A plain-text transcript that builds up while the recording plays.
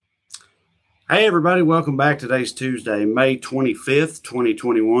Hey, everybody, welcome back. Today's Tuesday, May 25th,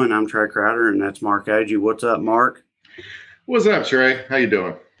 2021. I'm Trey Crowder, and that's Mark Agee. What's up, Mark? What's up, Trey? How you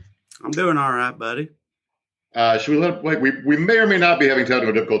doing? I'm doing all right, buddy. Should we we may or may not be having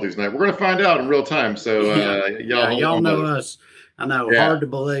technical difficulties tonight. We're going to find out in real time. So Yeah, y'all yeah, hold y'all on, know buddy. us. I know, Yeah, hard to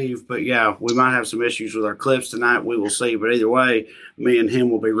believe, but yeah, we might have some issues with our clips tonight. We will see. But either way, me and him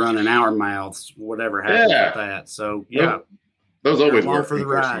will be running our mouths, whatever happens with yeah. that. So, yeah, Those you're always along work, for the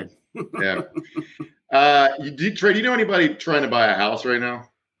unfortunately. ride. Yeah. Trey, do you know anybody trying to buy a house right now?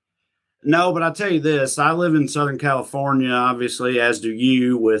 No, but I'll tell you this. I live in Southern California, obviously, as do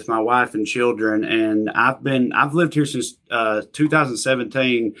you, with my wife and children. And I've lived here since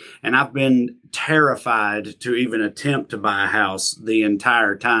 2017, and I've been terrified to even attempt to buy a house the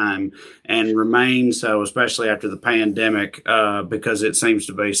entire time and remain so, especially after the pandemic, because it seems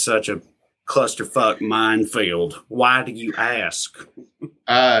to be such a clusterfuck minefield. Why do you ask?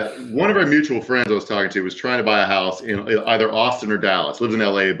 One of our mutual friends I was talking to was trying to buy a house in either Austin or Dallas. Lives in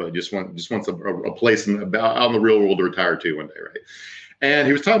LA, but just wants a place out in the real world to retire to one day, right? And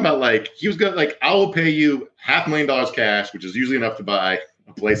he was talking about he was going I will pay you $500,000 cash, which is usually enough to buy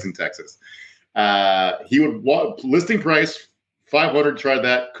a place in Texas. He would listing price 500. Tried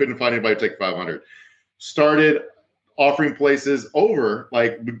that, couldn't find anybody to take 500. Started offering places over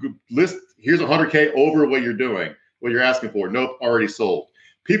list. Here's 100K over what you're asking for. Nope, already sold.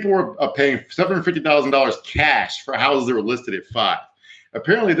 People were paying $750,000 cash for houses that were listed at 5.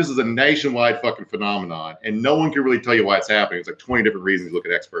 Apparently, this is a nationwide fucking phenomenon, and no one can really tell you why it's happening. It's like 20 different reasons you look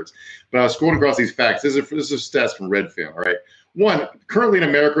at experts. But I was scrolling across these facts. This is stats from Redfin, all right? One, currently in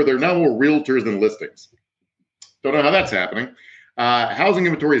America, there are now more realtors than listings. Don't know how that's happening. Housing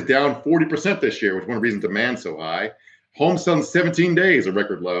inventory is down 40% this year, which is one reason demand's so high. Homes selling 17 days, a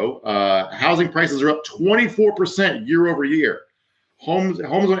record low. Housing prices are up 24% year over year. Homes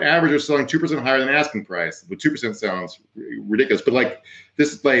on average are selling 2% higher than asking price. But 2% sounds ridiculous. But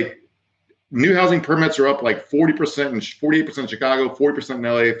new housing permits are up 40% and 48% in Chicago, 40% in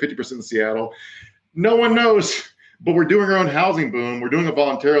LA, 50% in Seattle. No one knows, but we're doing our own housing boom. We're doing it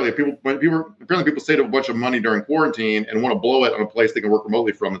voluntarily. Apparently people save a bunch of money during quarantine and want to blow it on a place they can work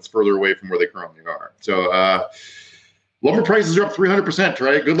remotely from that's further away from where they currently are. So lumber prices are up 300%,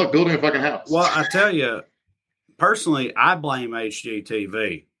 Trey. Good luck building a fucking house. Well, I tell you, personally, I blame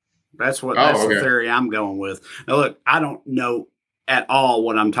HGTV. That's the theory I'm going with. Now, look, I don't know at all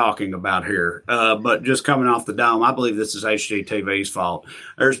what I'm talking about here, but just coming off the dome, I believe this is HGTV's fault.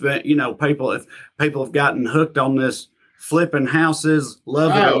 There's been, people have gotten hooked on this flipping houses,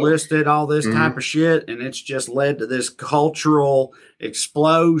 love it or listed, all this type of shit, and it's just led to this cultural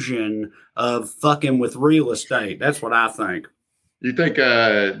explosion of fucking with real estate. That's what I think. You think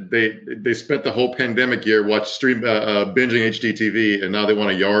they spent the whole pandemic year binging HGTV, and now they want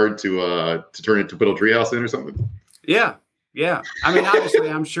a yard to turn it to put a treehouse in or something? Yeah. Yeah. I mean, obviously,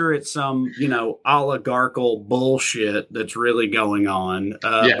 I'm sure it's some, oligarchical bullshit that's really going on.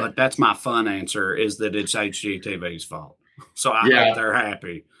 But that's my fun answer, is that it's HGTV's fault. So I hope they're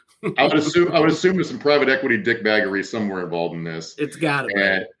happy. I would assume there's some private equity dickbaggery somewhere involved in this. It's got to be.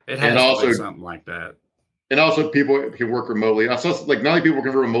 It has to be something like that. And also, people can work remotely. I saw not only people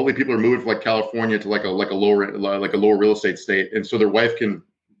can work remotely, people are moving from California to a lower real estate state, and so their wife can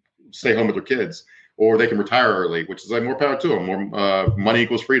stay home with their kids, or they can retire early, which is more power to them. More money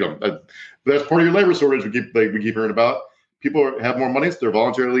equals freedom. That's part of your labor shortage we keep hearing about. People have more money, so they're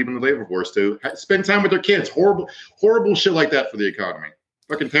voluntarily leaving the labor force to spend time with their kids. Horrible shit like that for the economy.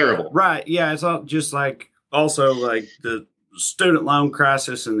 Fucking terrible. Right? Yeah, it's all just also the student loan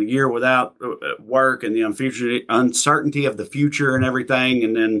crisis and the year without work and the uncertainty of the future and everything.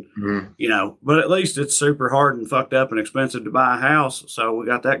 And then, but at least it's super hard and fucked up and expensive to buy a house. So we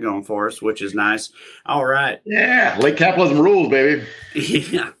got that going for us, which is nice. All right. Yeah. Late capitalism rules, baby.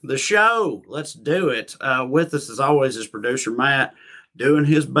 Yeah. The show. Let's do it. With us, as always, is producer Matt, doing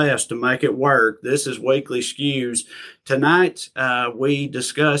his best to make it work. This is Weekly Skews. Tonight, we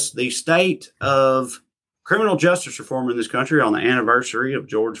discuss the state of criminal justice reform in this country on the anniversary of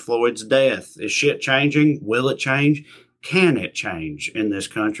George Floyd's death. Is shit changing? Will it change? Can it change in this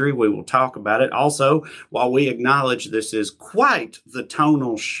country? We will talk about it. Also, while we acknowledge this is quite the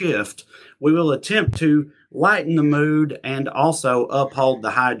tonal shift, we will attempt to lighten the mood and also uphold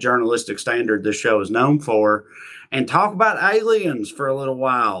the high journalistic standard this show is known for, and talk about aliens for a little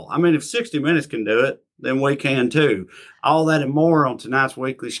while. I mean, if 60 Minutes can do it, then we can too. All that and more on tonight's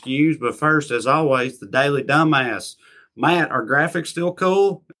Weekly Skews. But first, as always, the Daily Dumbass. Matt, are graphics still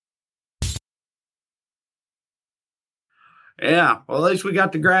cool? Yeah, well, at least we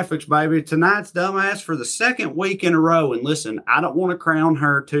got the graphics, baby. Tonight's dumbass for the second week in a row. And listen, I don't want to crown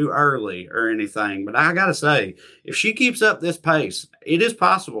her too early or anything, but I got to say, if she keeps up this pace, it is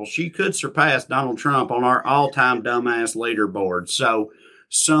possible she could surpass Donald Trump on our all time dumbass leaderboard. So,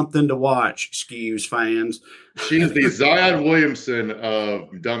 something to watch, Skews fans. She is the Zion Williamson of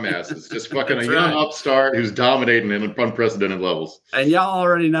dumbasses. Just fucking a young right. upstart who's dominating in unprecedented levels. And y'all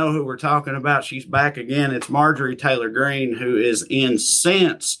already know who we're talking about. She's back again. It's Marjorie Taylor Greene, who is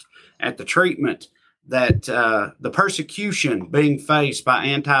incensed at the treatment that the persecution being faced by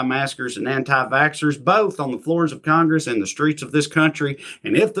anti-maskers and anti-vaxxers, both on the floors of Congress and the streets of this country.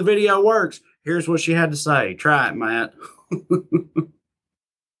 And if the video works, here's what she had to say. Try it, Matt.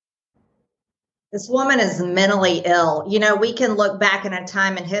 This woman is mentally ill. You know, we can look back in a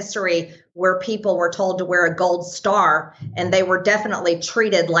time in history where people were told to wear a gold star, and they were definitely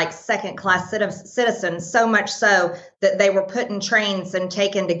treated like second-class citizens, so much so that they were put in trains and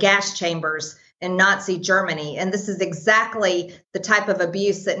taken to gas chambers in Nazi Germany. And this is exactly the type of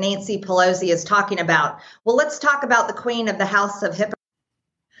abuse that Nancy Pelosi is talking about. Well, let's talk about the Queen of the House of Hypocrites.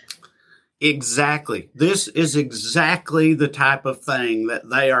 Exactly. This is exactly the type of thing that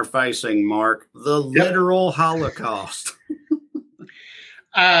they are facing, Mark. The literal Holocaust.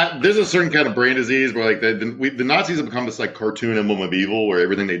 There's a certain kind of brain disease where, like, the Nazis have become this like cartoon emblem of evil, where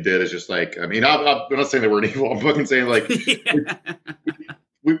everything they did is just like. I mean, I'm not saying they weren't evil. I'm fucking saying like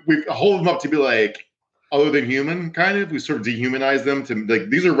we hold them up to be like other than human, kind of. We sort of dehumanize them to like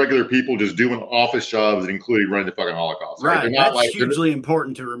these are regular people just doing office jobs, including running the fucking Holocaust. Right. They're That's not hugely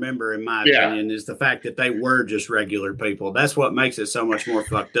important to remember, in my opinion, is the fact that they were just regular people. That's what makes it so much more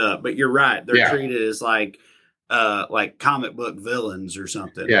fucked up. But you're right; they're treated as like comic book villains or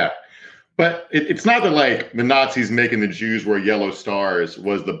something. Yeah. But it's not that like the Nazis making the Jews wear yellow stars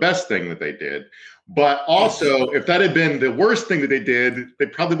was the best thing that they did. But also, if that had been the worst thing that they did, they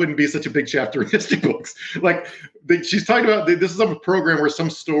probably wouldn't be such a big chapter in history books. Like she's talking about, this is a program where some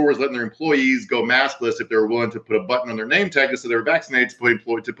store was letting their employees go maskless if they were willing to put a button on their name tag so they were vaccinated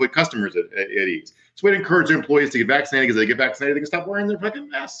to put customers at ease. It's a way to encourage their employees to get vaccinated, because they get vaccinated, they can stop wearing their fucking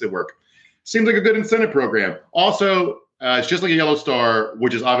masks at work. Seems like a good incentive program. Also, it's just like a yellow star,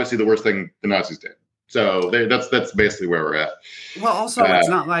 which is obviously the worst thing the Nazis did. So that's basically where we're at. Well, also, it's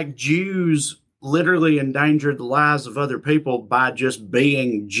not like Jews literally endangered the lives of other people by just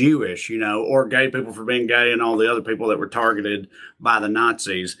being Jewish, or gay people for being gay, and all the other people that were targeted by the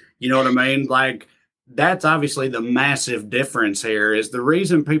Nazis. You know what I mean? Like, that's obviously the massive difference here. Is the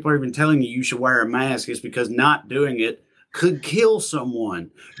reason people are even telling you should wear a mask is because not doing it could kill someone.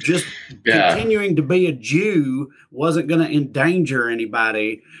 Just continuing to be a Jew wasn't going to endanger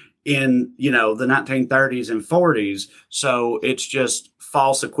anybody in, the 1930s and 40s. So it's just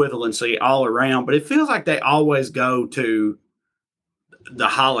false equivalency all around. But it feels like they always go to the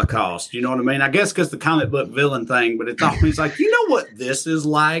Holocaust. You know what I mean? I guess because the comic book villain thing, but it's always like, you know what this is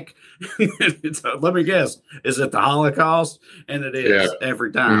like? Let me guess. Is it the Holocaust? And it is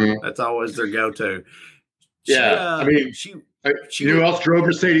every time. Mm-hmm. That's always their go-to. You know who else drove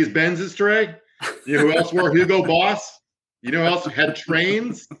Mercedes Benzes, Trey? You know who else wore Hugo Boss? You know who else had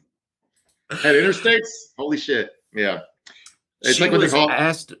trains? Had interstates? Holy shit. Yeah. It's like what they call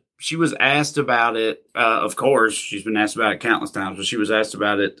she was asked about it. Of course, she's been asked about it countless times, but she was asked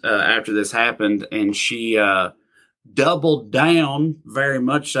about it after this happened, and she doubled down very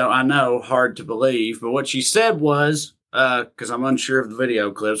much so. I know, hard to believe, but what she said was, because I'm unsure of the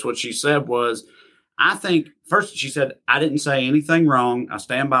video clips, what she said was, I think, first she said, I didn't say anything wrong. I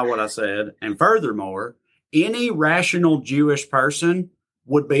stand by what I said. And furthermore, any rational Jewish person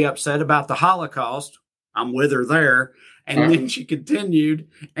would be upset about the Holocaust. I'm with her there. And then she continued,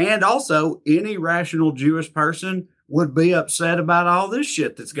 and also any rational Jewish person would be upset about all this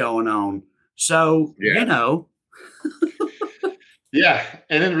shit that's going on. So, Yeah.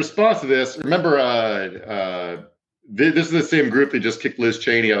 And in response to this, remember, this is the same group that just kicked Liz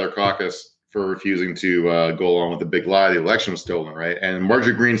Cheney out of their caucus for refusing to go along with the big lie. The election was stolen, right? And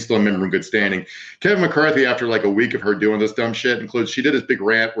Marjorie Greene's still a member in good standing. Kevin McCarthy, after like a week of her doing this dumb shit, she did this big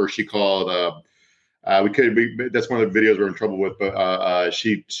rant where she called, that's one of the videos we're in trouble with, but I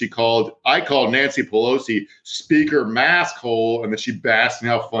called Nancy Pelosi Speaker Mask Hole, and then she basked in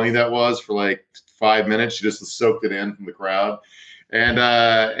how funny that was for like 5 minutes. She just soaked it in from the crowd. And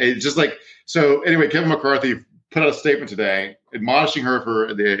it's just like, so anyway, Kevin McCarthy put out a statement today admonishing her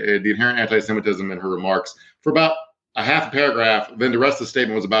for the inherent anti-Semitism in her remarks for about a half a paragraph. Then the rest of the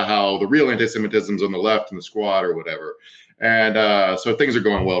statement was about how the real anti-Semitism is on the left in the squad or whatever. And so things are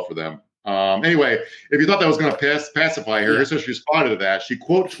going well for them. Anyway, if you thought that was going to pacify her, here's how she responded to that. She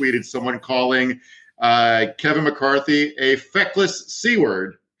quote tweeted someone calling Kevin McCarthy a feckless C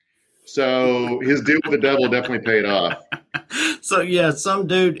word. So his deal with the devil definitely paid off. So yeah, some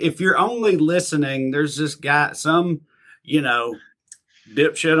dude, if you're only listening, there's this guy, some,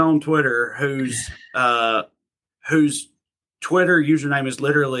 dipshit on Twitter whose Twitter username is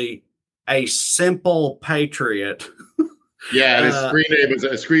literally a simple patriot. Yeah, and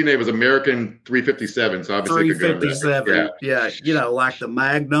his screen name was American 357. So obviously 357. Yeah, like the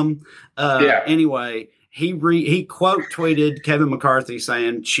Magnum. Anyway, he quote tweeted Kevin McCarthy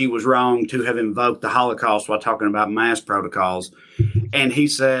saying she was wrong to have invoked the Holocaust while talking about mass protocols, and he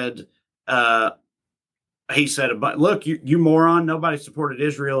said, look, you moron, nobody supported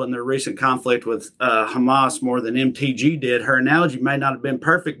Israel in their recent conflict with Hamas more than MTG did. Her analogy may not have been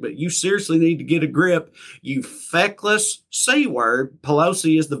perfect, but you seriously need to get a grip. You feckless C word.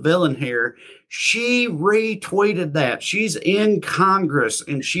 Pelosi is the villain here. She retweeted that. She's in Congress,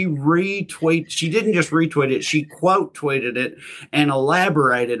 and she didn't just retweet it, she quote tweeted it and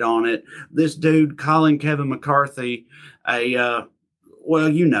elaborated on it. This dude calling Kevin McCarthy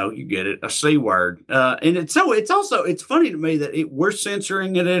you get it, a C word. And it's funny to me that we're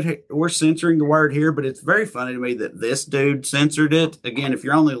censoring we're censoring the word here, but it's very funny to me that this dude censored it. Again, if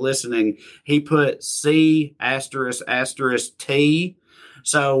you're only listening, he put C *** T.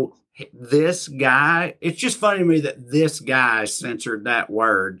 So this guy, it's just funny to me that this guy censored that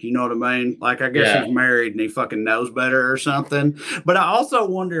word. You know what I mean? Like, I guess he's married and he fucking knows better or something. But I also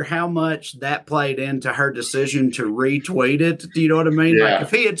wonder how much that played into her decision to retweet it. Do you know what I mean? Yeah. Like,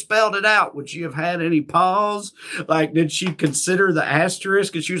 if he had spelled it out, would she have had any pause? Like, did she consider the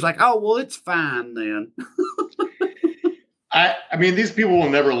asterisk? And she was like, oh, well, it's fine then. I mean, these people will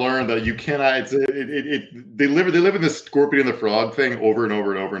never learn that you cannot. They live in this scorpion and the frog thing over and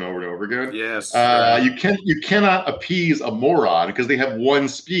over and over and over and over again. Yes. You cannot appease a moron because they have one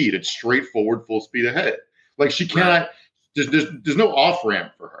speed. It's straightforward, full speed ahead. Like, she cannot. Right. There's no off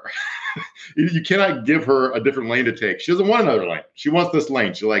ramp for her. You cannot give her a different lane to take. She doesn't want another lane. She wants this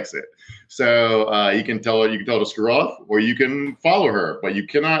lane. She likes it. So you can tell her to screw off, or you can follow her, but you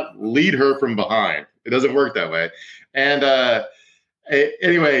cannot lead her from behind. It doesn't work that way. And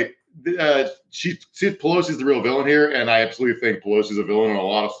anyway, she Pelosi's the real villain here, and I absolutely think Pelosi's a villain on a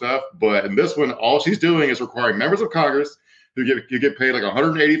lot of stuff. But in this one, all she's doing is requiring members of Congress who get paid like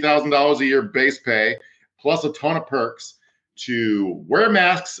 $180,000 a year base pay, plus a ton of perks, to wear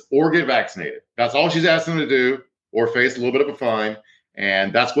masks or get vaccinated. That's all she's asking them to do, or face a little bit of a fine,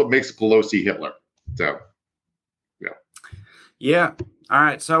 and that's what makes Pelosi Hitler. So, yeah. All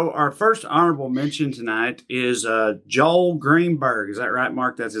right, so our first honorable mention tonight is Joel Greenberg. Is that right,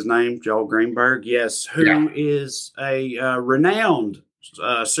 Mark? That's his name, Joel Greenberg? Yes, who is a renowned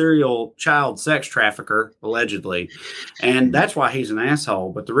serial child sex trafficker, allegedly. And that's why he's an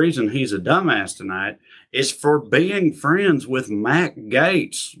asshole. But the reason he's a dumbass tonight is for being friends with Matt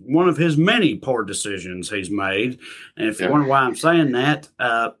Gaetz, one of his many poor decisions he's made. And if you wonder why I'm saying that,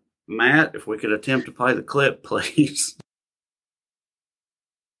 Matt, if we could attempt to play the clip, please.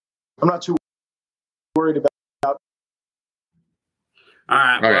 I'm not too worried about. All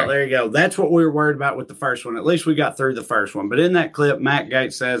right. Well, there you go. That's what we were worried about with the first one. At least we got through the first one. But in that clip, Matt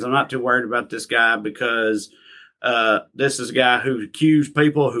Gaetz says, I'm not too worried about this guy because this is a guy who accused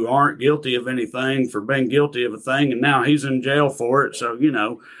people who aren't guilty of anything for being guilty of a thing. And now he's in jail for it. So,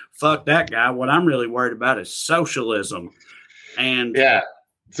 fuck that guy. What I'm really worried about is socialism. And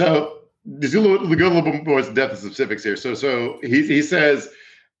so just go a little bit more into depth and specifics here. So he says,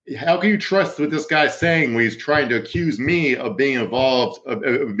 how can you trust what this guy's saying when he's trying to accuse me of being involved,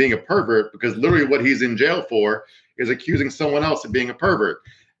 of being a pervert? Because literally what he's in jail for is accusing someone else of being a pervert.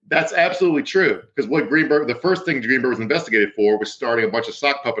 That's absolutely true. Because the first thing Greenberg was investigated for was starting a bunch of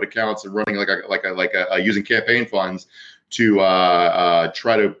sock puppet accounts and running using campaign funds to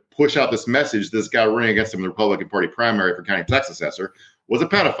try to push out this message. This guy running against him in the Republican Party primary for county tax assessor was a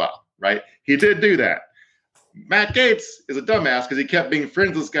pedophile, right? He did do that. Matt Gaetz is a dumbass because he kept being friends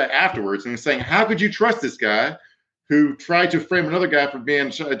with this guy afterwards and saying, how could you trust this guy who tried to frame another guy for being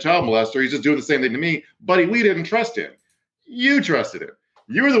a child molester? He's just doing the same thing to me. Buddy, we didn't trust him. You trusted him.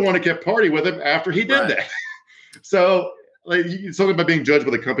 You were the one who kept partying with him after he did that. So something about being judged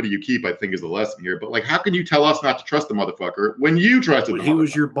by the company you keep, I think, is the lesson here. But how can you tell us not to trust the motherfucker when you trusted him? He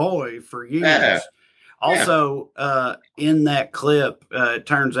was your boy for years. Yeah. Also, in that clip, it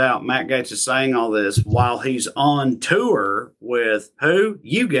turns out Matt Gaetz is saying all this while he's on tour with who?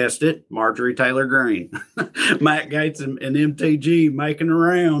 You guessed it, Marjorie Taylor Greene. Matt Gaetz and MTG making the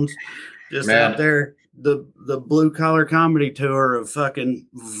rounds just out there. The blue collar comedy tour of fucking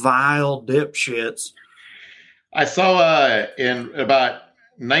vile dipshits. I saw in about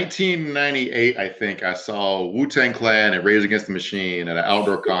 1998, I think I saw Wu-Tang Clan and Rage Against the Machine at an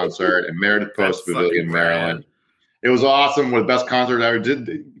outdoor concert in Meredith Post Pavilion, Maryland. It was awesome. One of the best concerts I ever did.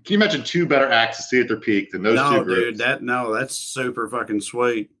 Can you imagine two better acts to see at their peak than those two groups? Dude, that's super fucking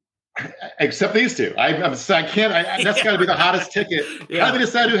sweet. Except these two. I can't. That's got to be the hottest ticket. Yeah. How do they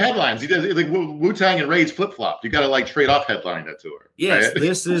decide who headlines? He does like Wu-Tang and Rage flip flop. You got to like trade off headline that tour. Yes, right?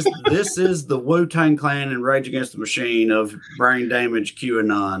 this is the Wu-Tang Clan and Rage Against the Machine of brain damaged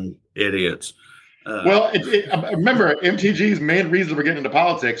QAnon idiots. Remember, MTG's main reason for getting into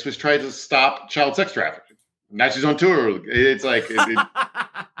politics was trying to stop child sex trafficking. Now she's on tour. It's like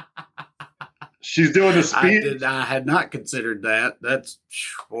she's doing the speech. I had not considered that. That's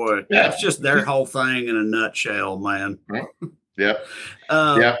just their whole thing in a nutshell, man. Yep.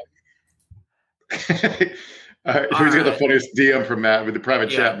 Yep. All right, here's the funniest DM from Matt with the private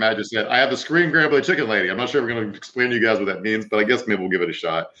chat. Matt just said, I have the screen grab of the chicken lady. I'm not sure we're going to explain to you guys what that means, but I guess maybe we'll give it a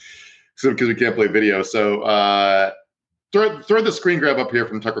shot because we can't play video. So throw the screen grab up here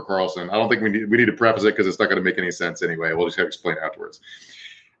from Tucker Carlson. I don't think we need to preface it because it's not going to make any sense anyway. We'll just have to explain it afterwards.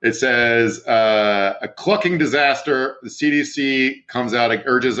 It says, a clucking disaster. The CDC comes out and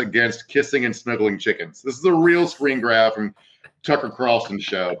urges against kissing and snuggling chickens. This is a real screen grab from Tucker Carlson's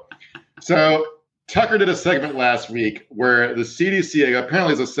show. So Tucker did a segment last week where the CDC,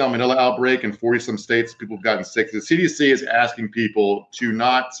 apparently there's a salmonella outbreak in 40-some states. People have gotten sick. The CDC is asking people to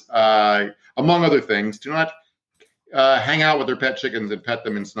not, among other things, to not hang out with their pet chickens and pet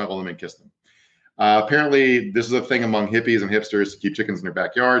them and snuggle them and kiss them. Apparently, this is a thing among hippies and hipsters to keep chickens in their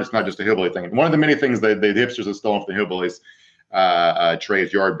backyard. It's not just a hillbilly thing. And one of the many things that the hipsters have stolen from the hillbillies, Trey,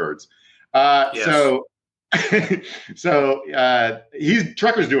 is yard birds. Yes.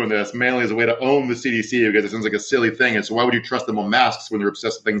 Trucker's doing this mainly as a way to own the CDC because it sounds like a silly thing. And so why would you trust them on masks when they're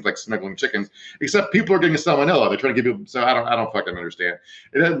obsessed with things like snuggling chickens? Except people are getting a salmonella. They're trying to give people. So I don't fucking understand.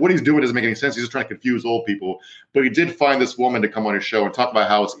 What he's doing doesn't make any sense. He's just trying to confuse old people. But he did find this woman to come on his show and talk about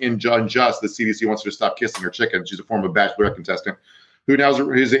how it's unjust the CDC wants her to stop kissing her chickens. She's a former Bachelorette contestant who now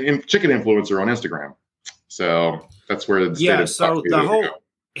is a chicken influencer on Instagram. So that's where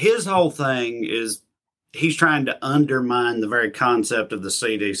his whole thing is. He's trying to undermine the very concept of the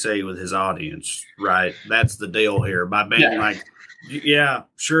CDC with his audience, right? That's the deal here by being like, yeah,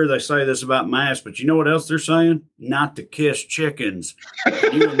 sure, they say this about masks, but you know what else they're saying? Not to kiss chickens.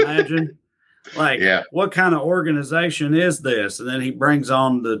 Can you imagine? What kind of organization is this? And then he brings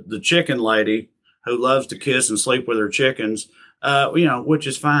on the chicken lady who loves to kiss and sleep with her chickens, which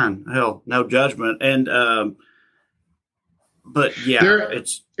is fine. Hell, no judgment. And, but yeah,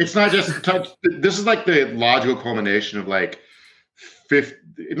 it's not just this is like the logical culmination of like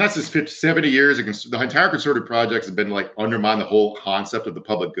 70 years against the entire conservative projects have been like undermine the whole concept of the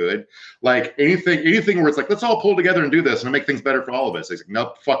public good. Like anything where it's like, let's all pull together and do this and make things better for all of us. It's like,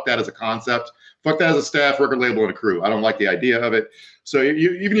 nope, fuck that as a concept. Fuck that as a staff, record label, and a crew. I don't like the idea of it. So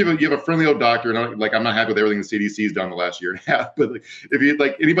even if you have a friendly old doctor, and I'm not happy with everything the CDC's done the last year and a half, but if you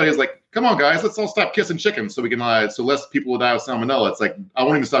anybody's like, come on guys, let's all stop kissing chickens so we can so less people will die of salmonella. It's like, I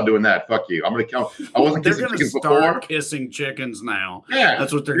won't even stop doing that. Fuck you. I'm gonna count. I wasn't kissing chickens before. They're kissing chickens now. Yeah,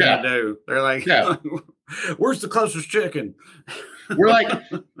 that's what they're gonna do. They're like, where's the closest chicken? We're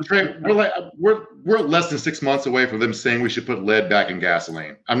less than 6 months away from them saying we should put lead back in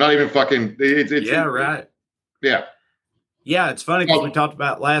gasoline. I'm not even fucking. Right. Yeah. Yeah, it's funny because we talked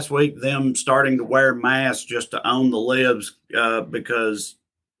about last week them starting to wear masks just to own the libs because.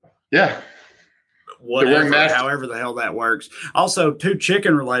 Yeah. Whatever, however the hell that works. Also, 2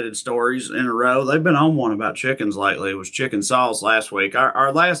 chicken-related stories in a row. They've been on one about chickens lately. It was chicken sauce last week.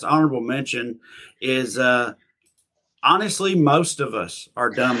 Our last honorable mention is. Honestly, most of us are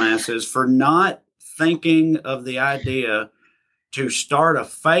dumbasses for not thinking of the idea to start a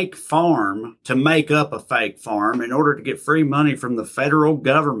fake farm, to make up a fake farm in order to get free money from the federal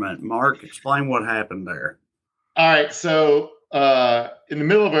government. Mark, explain what happened there. All right. So in the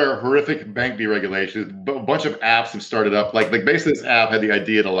middle of our horrific bank deregulation, a bunch of apps have started up. Like basically this app had the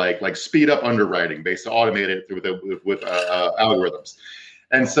idea to like speed up underwriting, based to automate it with algorithms.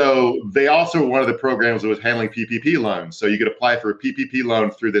 And so they also, one of the programs that was handling PPP loans. So you could apply for a PPP loan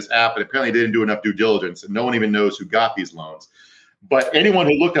through this app, and apparently they didn't do enough due diligence, and no one even knows who got these loans. But anyone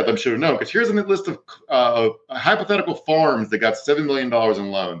who looked at them should have known, because here's a list of hypothetical farms that got $7 million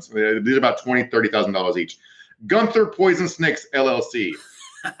in loans. These are about $20,000, $30,000 each. Gunther Poison Snakes, LLC.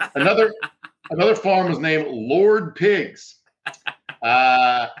 Another farm was named Lord Pigs.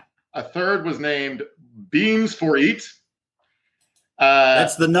 A third was named Beans for Eat.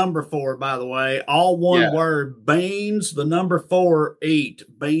 That's the number 4, by the way. All one word. Beans, the number 4, eat.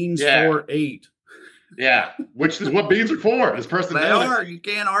 Beans for eat. Yeah, which is what beans are for. This person They knows. are. You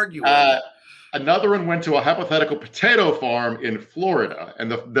can't argue with it. Another one went to a hypothetical potato farm in Florida.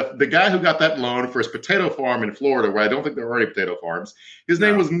 And the guy who got that loan for his potato farm in Florida, where I don't think there are any potato farms, his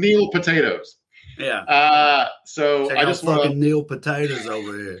name was Neil Potatoes. Yeah. So Check I out just fucking Neil Potatoes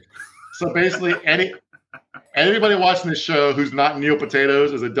over here. So basically, anybody watching this show who's not Neil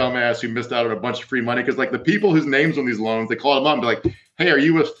Potatoes is a dumbass who missed out on a bunch of free money. Because like the people whose names on these loans, they call them up and be like, "Hey, are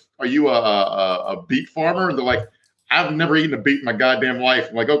you a beet farmer?" And they're like, "I've never eaten a beet in my goddamn life."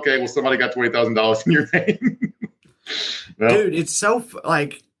 I'm like, okay, well, somebody got $20,000 in your name. Well, dude, it's so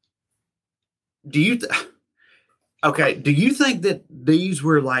like. Do you think that these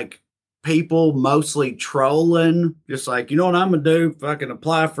were like people mostly trolling, just like, you know what I'm gonna do, fucking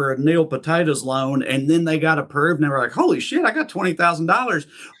apply for a Neil Potatoes loan, and then they got approved and they were like, holy shit, I got $20,000?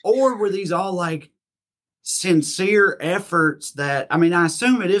 Or were these all like sincere efforts that, I mean, I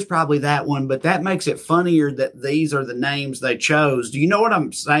assume it is probably that one, but that makes it funnier that these are the names they chose. Do you know what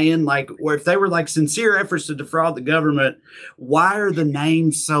I'm saying? Like, where if they were like sincere efforts to defraud the government, why are the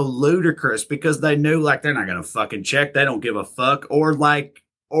names so ludicrous? Because they knew like they're not gonna fucking check, they don't give a fuck, or like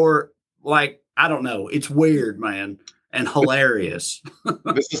I don't know. It's weird, man, and hilarious.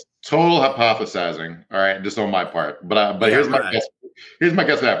 This is total hypothesizing, all right, just on my part. But Yeah, here's my right. guess. Here's my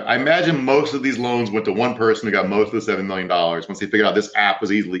guess. What happened. I imagine most of these loans went to one person who got most of the $7 million once they figured out this app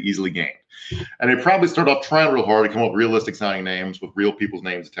was easily gained. And they probably started off trying real hard to come up with realistic sounding names with real people's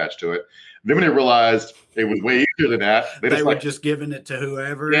names attached to it. Then when they realized it was way easier than that, they were just giving it to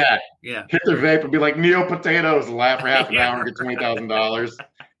whoever. Yeah. Hit their vape and be like, Neil Potatoes, and laugh for half an hour and get $20,000.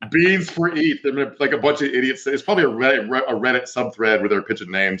 Beans for ETH. They're like a bunch of idiots. It's probably a Reddit subthread where they're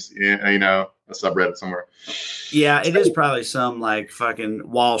pitching names, you know, a subreddit somewhere. Yeah, it is probably some like fucking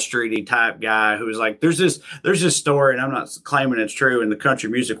Wall Streety type guy who's like, there's this story, and I'm not claiming it's true in the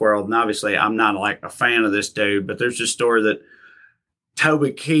country music world, and obviously I'm not like a fan of this dude, but there's this story that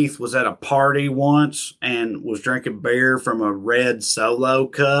Toby Keith was at a party once and was drinking beer from a red Solo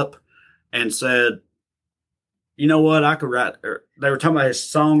cup and said, you know what, I could write, they were talking about his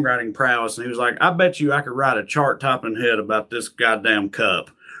songwriting prowess, and he was like, I bet you I could write a chart-topping hit about this goddamn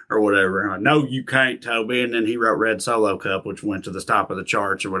cup or whatever. And I'm like, no, you can't, Toby. And then he wrote Red Solo Cup, which went to the top of the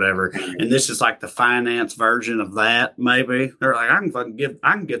charts or whatever. And this is like the finance version of that, maybe. They're like, I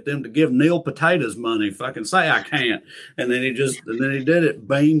can get them to give Neil Potatoes money. Fucking say I can't. And then he did it.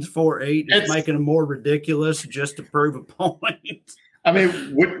 Beans for eight. It's making them more ridiculous just to prove a point. I mean,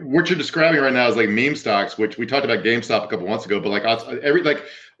 what you're describing right now is like meme stocks, which we talked about GameStop a couple months ago. But like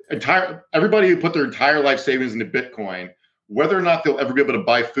everybody who put their entire life savings into Bitcoin, whether or not they'll ever be able to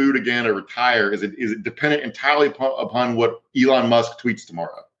buy food again or retire, is it dependent entirely upon what Elon Musk tweets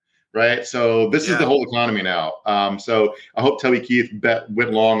tomorrow, right? So this is the whole economy now. So I hope Toby Keith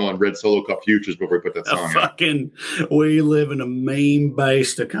went long on Red Solo Cup futures before he put that song out. We live in a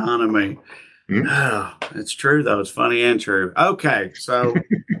meme-based economy. Mm-hmm. Oh, it's true, though. It's funny and true. Okay, so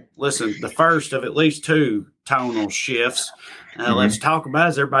listen, the first of at least two tonal shifts. Let's talk about,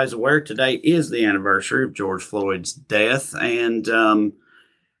 as everybody's aware, today is the anniversary of George Floyd's death, and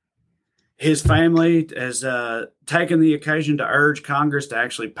his family has taken the occasion to urge Congress to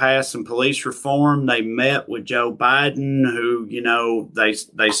actually pass some police reform. They met with Joe Biden, who, you know, they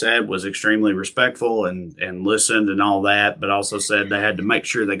said was extremely respectful and listened and all that, but also said they had to make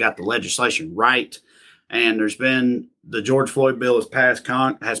sure they got the legislation right. And there's been the George Floyd bill has passed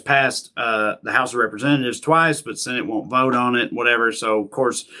the House of Representatives twice, but Senate won't vote on it, whatever. So, of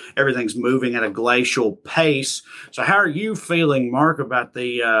course, everything's moving at a glacial pace. So how are you feeling, Mark, about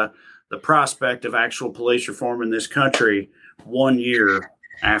the prospect of actual police reform in this country 1 year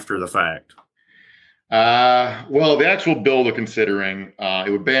after the fact? Well, the actual bill they're considering,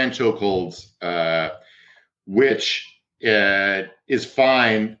 it would ban chokeholds, which is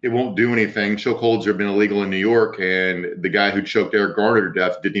fine. It won't do anything. Chokeholds have been illegal in New York, and the guy who choked Eric Garner to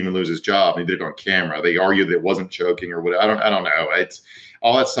death didn't even lose his job. He did it on camera. They argue that it wasn't choking or whatever. I don't know. It's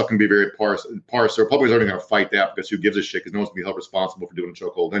all that stuff can be very parse. So Republicans aren't going to fight that because who gives a shit? Because no one's going to be held responsible for doing a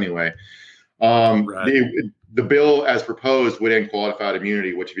chokehold anyway. The bill as proposed would end qualified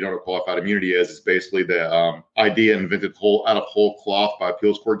immunity, which, if you don't know what qualified immunity is basically the idea invented out of whole cloth by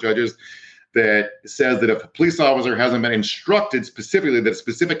appeals court judges that says that if a police officer hasn't been instructed specifically that a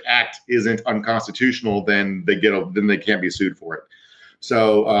specific act isn't unconstitutional, then they can't be sued for it.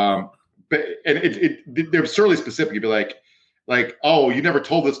 So, they're surely specific. You'd be like, oh, you never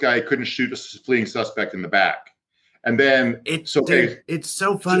told this guy he couldn't shoot a fleeing suspect in the back, and then it's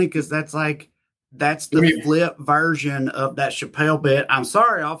so funny because that's like That's the flip version of that Chappelle bit. I'm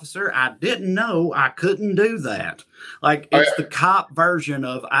sorry, officer. I didn't know I couldn't do that. Like, it's the cop version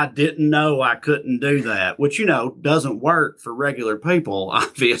of I didn't know I couldn't do that, which, you know, doesn't work for regular people,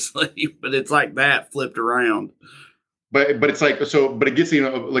 obviously. But it's like that flipped around. But it's like, so, but it gets, you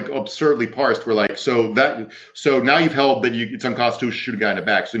know, like absurdly parsed. We're like, so now you've held that it's unconstitutional to shoot a guy in the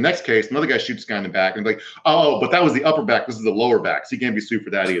back. So next case, another guy shoots a guy in the back and like, oh, but that was the upper back. This is the lower back. So you can't be sued for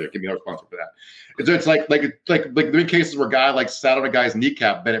that either. Can't be held responsible for that. And so it's like there are cases where a guy like sat on a guy's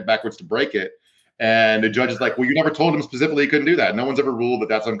kneecap, bent it backwards to break it. And the judge is like, well, you never told him specifically he couldn't do that. No one's ever ruled that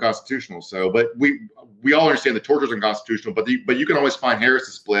that's unconstitutional. So, but we all understand that torture is unconstitutional, but you can always find hairs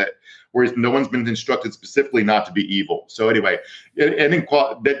to split, whereas no one's been instructed specifically not to be evil. So anyway, and then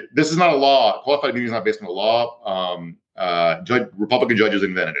this is not a law. Qualified immunity is not based on a law. Republican judges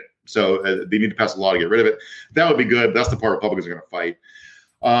invented it. So they need to pass a law to get rid of it. That would be good. That's the part Republicans are going to fight.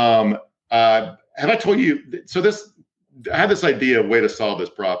 Have I told you? So I had this idea of way to solve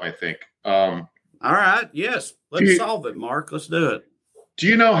this problem, I think. All right. Yes. Let's solve it, Mark. Let's do it. Do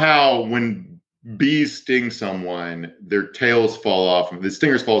you know how when bees sting someone, their tails fall off, the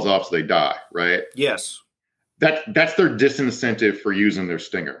stingers falls off so they die, right? Yes. That's their disincentive for using their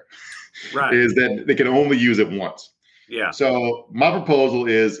stinger. Right. Is that they can only use it once. Yeah. So my proposal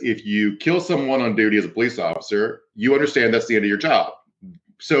is if you kill someone on duty as a police officer, you understand that's the end of your job.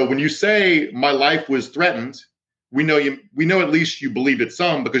 So when you say my life was threatened, we know at least you believed it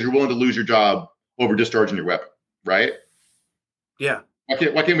some because you're willing to lose your job over discharging your weapon, right? Yeah. Why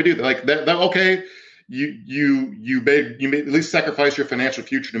can't we do that? Like that okay, you made at least sacrifice your financial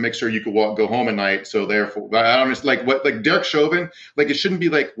future to make sure you could go home at night. So therefore, I don't just like Derek Chauvin. Like it shouldn't be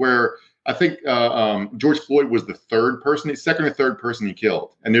like where I think George Floyd was the second or third person he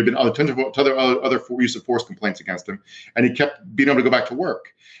killed, and there've been tons of other use of force complaints against him, and he kept being able to go back to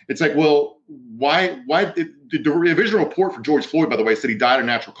work. It's like, well, why did the original report for George Floyd, by the way, said he died of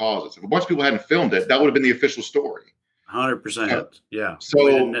natural causes. If a bunch of people hadn't filmed it, that would have been the official story. 100%. Yeah.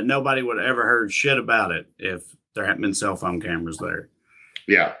 So nobody would have ever heard shit about it if there hadn't been cell phone cameras there.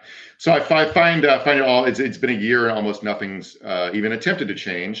 Yeah. So I find it all. It's been a year and almost nothing's even attempted to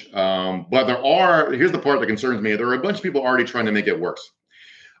change. But here's the part that concerns me. There are a bunch of people already trying to make it worse.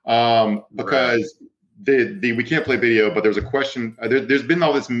 Because we can't play video, but there's a question. There's been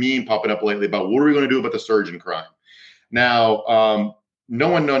all this meme popping up lately about what are we going to do about the surge in crime. Now, no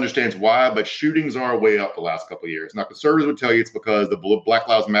one understands why, but shootings are way up the last couple of years. Now, conservatives would tell you it's because the Black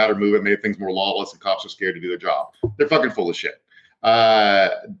Lives Matter movement made things more lawless and cops are scared to do their job. They're fucking full of shit.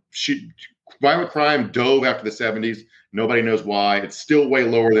 Violent crime dove after the 70s. Nobody knows why. It's still way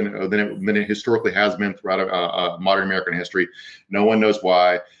lower than it historically has been throughout modern American history. No one knows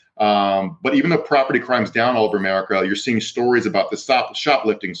why. But even though property crime's down all over America, you're seeing stories about the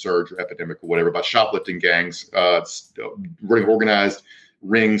shoplifting surge or epidemic or whatever, about shoplifting gangs running organized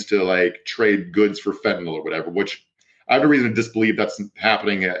rings to like trade goods for fentanyl or whatever, which I have no reason to disbelieve that's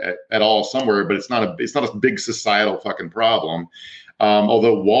happening at all somewhere, but it's not a big societal fucking problem.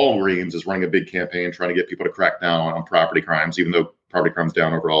 Although Walgreens is running a big campaign trying to get people to crack down on property crimes, even though property crime's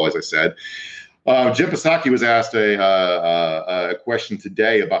down overall, as I said. Jim Psaki was asked a question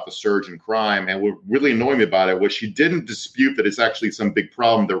today about the surge in crime, and what really annoyed me about it was she didn't dispute that it's actually some big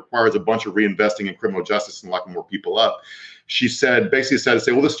problem that requires a bunch of reinvesting in criminal justice and locking more people up. She basically said,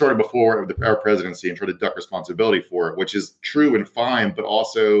 well, this started before our presidency and tried to duck responsibility for it, which is true and fine, but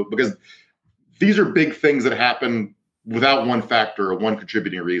also because these are big things that happen without one factor or one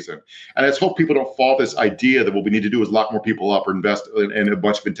contributing reason. And I just hope people don't fall this idea that what we need to do is lock more people up or invest in a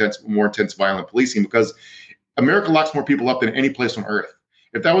bunch of more intense violent policing, because America locks more people up than any place on earth.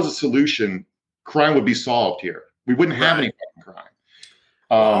 If that was a solution, crime would be solved here. We wouldn't have any fucking crime.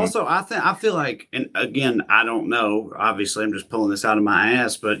 Also, I feel like, and again, I don't know, obviously I'm just pulling this out of my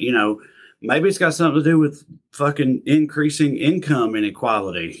ass, but maybe it's got something to do with fucking increasing income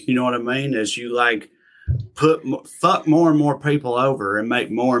inequality. You know what I mean? As you fuck more and more people over and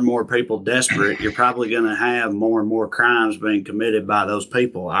make more and more people desperate, you're probably going to have more and more crimes being committed by those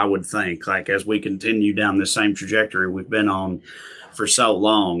people, I would think, like as we continue down the same trajectory we've been on for so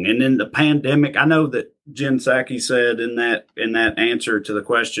long. And then the pandemic, I know that Jen Psaki said in that answer to the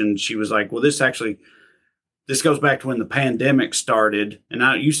question, she was like, well, this goes back to when the pandemic started.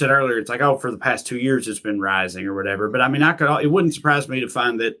 And you said earlier, it's like, oh, for the past 2 years, it's been rising or whatever. But I mean, it wouldn't surprise me to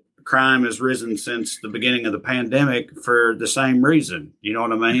find that crime has risen since the beginning of the pandemic for the same reason. You know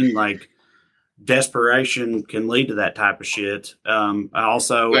what I mean? Like desperation can lead to that type of shit.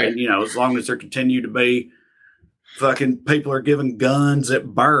 Also, right. and, as long as there continue to be fucking people are given guns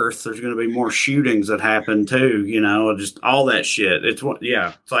at birth. There's going to be more shootings that happen too. Just all that shit. It's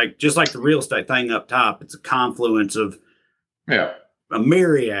like just like the real estate thing up top. It's a confluence of a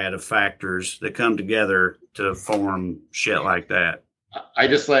myriad of factors that come together to form shit like that. I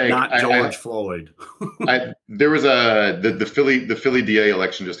just like not George Floyd. There was the Philly DA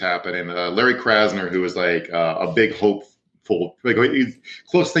election just happened, and Larry Krasner, who was like a big hopeful, like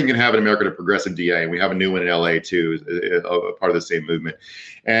closest thing you can have in America to progressive DA, and we have a new one in LA too, a part of the same movement.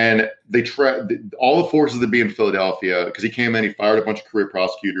 And they tried all the forces that be in Philadelphia, because he came in, he fired a bunch of career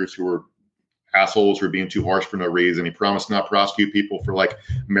prosecutors who were assholes who were being too harsh for no reason. He promised not prosecute people for like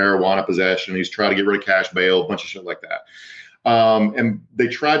marijuana possession. He's trying to get rid of cash bail, a bunch of shit like that. And they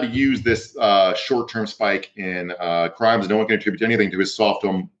tried to use this short-term spike in crimes no one can attribute anything to his soft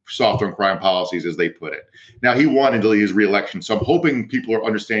on crime policies, as they put it. Now, he won until his re-election. So I'm hoping people are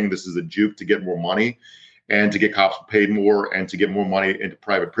understanding this is a juke to get more money and to get cops paid more and to get more money into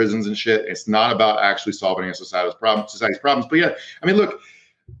private prisons and shit. It's not about actually solving a society's problems. But yeah, I mean, look,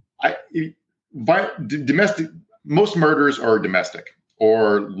 most murders are domestic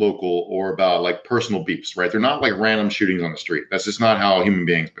or local or about like personal beefs, right? They're not like random shootings on the street. That's just not how human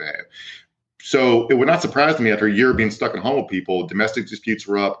beings behave. So it would not surprise me after a year of being stuck at home with people, domestic disputes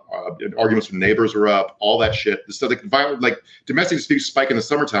were up, arguments with neighbors were up, all that shit. So like domestic disputes spike in the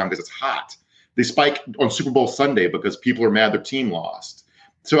summertime because it's hot. They spike on Super Bowl Sunday because people are mad their team lost.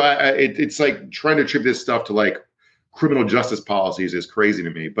 So it's like trying to attribute this stuff to like criminal justice policies is crazy to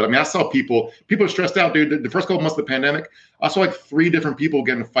me. But I mean, I saw people are stressed out, dude. The first couple months of the pandemic, I saw like 3 different people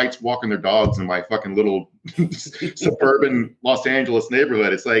getting in fights walking their dogs in my fucking little suburban Los Angeles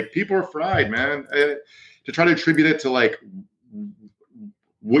neighborhood. It's like people are fried, man. To try to attribute it to like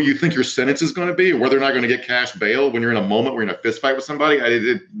what you think your sentence is going to be, or whether or not going to get cash bail when you're in a moment where you're in a fist fight with somebody.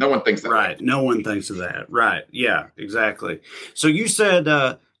 No one thinks that. Right. No one thinks of that. Right. Yeah, exactly. So you said,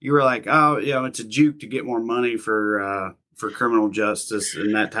 you were like, oh, it's a juke to get more money for criminal justice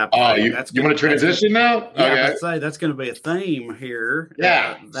and that type of thing. You want to transition now? Yeah, okay. I'd say that's going to be a theme here.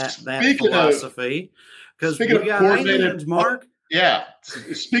 Yeah, that philosophy. Because we got aliens, Mark. Yeah.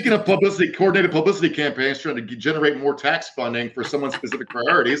 Speaking of coordinated publicity campaigns trying to generate more tax funding for someone's specific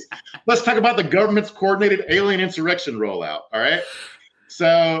priorities, let's talk about the government's coordinated alien insurrection rollout. All right.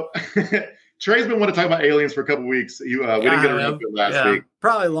 So Trey's been wanting to talk about aliens for a couple of weeks. We didn't get around to it last week.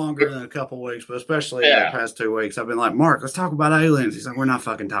 Probably longer than a couple of weeks, but especially the past 2 weeks. I've been like, Mark, let's talk about aliens. He's like, we're not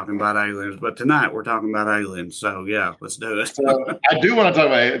fucking talking about aliens, but tonight we're talking about aliens. So yeah, let's do it. So I do want to talk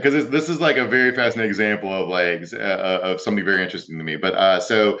about it because this is like a very fascinating example of like of something very interesting to me. But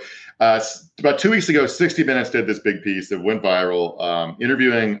about 2 weeks ago, 60 Minutes did this big piece that went viral,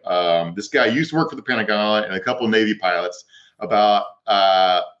 interviewing this guy who used to work for the Pentagon and a couple of Navy pilots about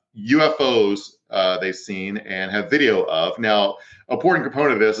UFOs they've seen and have video of. Now, an important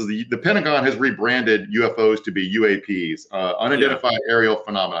component of this is the Pentagon has rebranded UFOs to be UAPs, unidentified aerial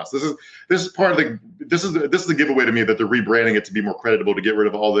phenomena. So this is part of this is a giveaway to me that they're rebranding it to be more credible, to get rid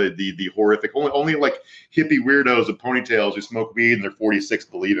of all the horrific, only like hippie weirdos with ponytails who smoke weed and they're 46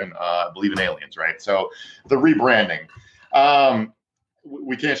 believe in aliens, right? So the rebranding.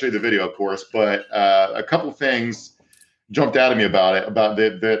 We can't show you the video, of course, but a couple of things jumped out at me about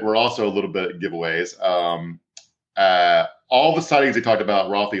that were also a little bit giveaways. All the sightings they talked about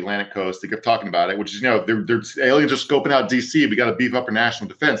were off the Atlantic coast. They kept talking about it, which is, they're aliens are scoping out DC. We got to beef up our national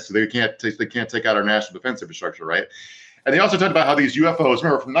defense, so they can't take out our national defense infrastructure, right? And they also talked about how these UFOs,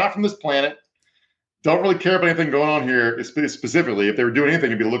 remember, not from this planet, don't really care about anything going on here. Specifically, if they were doing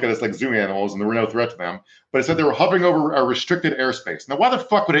anything, it'd be to look at us like zoo animals, and there were no threat to them. But it said they were hovering over a restricted airspace. Now, why the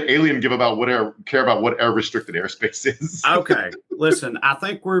fuck would an alien care about what our restricted airspace is? Okay, listen, I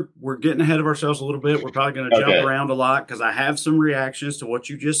think we're getting ahead of ourselves a little bit. We're probably going to jump around a lot because I have some reactions to what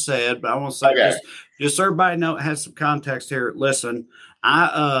you just said. But I want to say just so everybody has some context here. Listen,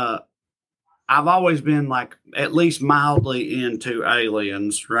 I've always been like at least mildly into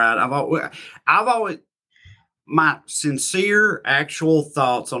aliens, right? I've always my sincere actual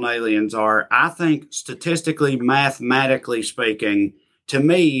thoughts on aliens are, I think statistically, mathematically speaking, to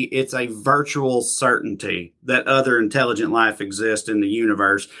me, it's a virtual certainty that other intelligent life exists in the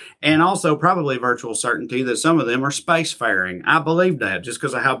universe, and also probably a virtual certainty that some of them are spacefaring. I believe that just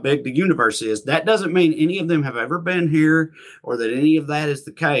because of how big the universe is. That doesn't mean any of them have ever been here or that any of that is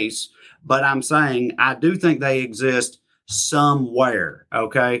the case. But I'm saying I do think they exist somewhere.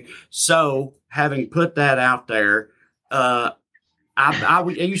 Okay. So having put that out there, I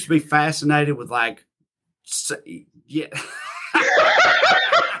used to be fascinated with like, yeah.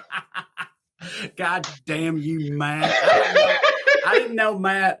 God damn you, Matt. I didn't know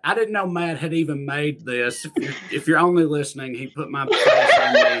Matt. I didn't know Matt had even made this. If you're only listening, he put my face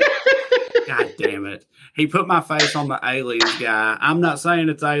on me. God damn it! He put my face on the aliens guy. I'm not saying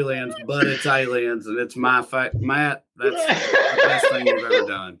it's aliens, but it's aliens, and it's my face. Matt, that's the best thing you've ever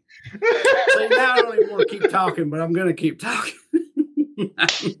done. See, now I don't even want to keep talking, but I'm going to keep talking.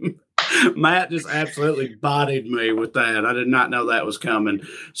 Matt just absolutely bodied me with that. I did not know that was coming.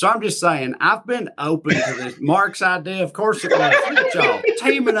 So I'm just saying, I've been open to this. Mark's idea, of course it was. Look at y'all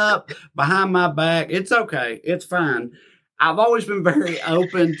teaming up behind my back. It's okay. It's fine. I've always been very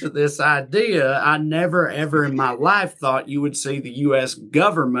open to this idea. I never, ever in my life thought you would see the U.S.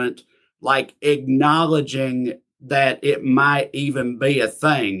 government like acknowledging that it might even be a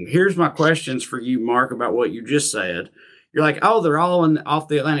thing. Here's my questions for you, Mark, about what you just said. You're like, oh, they're all off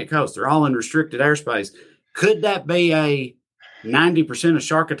the Atlantic coast. They're all in restricted airspace. Could that be a 90% of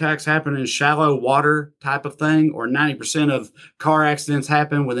shark attacks happen in shallow water type of thing, or 90% of car accidents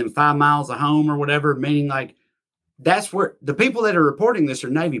happen within 5 miles of home or whatever? Meaning, like, that's where the people that are reporting this are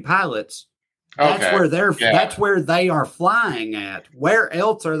Navy pilots. That's where that's where they are flying at. Where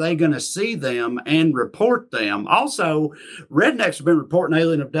else are they going to see them and report them? Also, rednecks have been reporting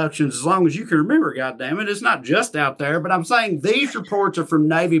alien abductions as long as you can remember, goddammit. It's not just out there, but I'm saying these reports are from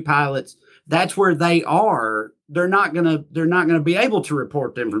Navy pilots. That's where they are. They're not gonna be able to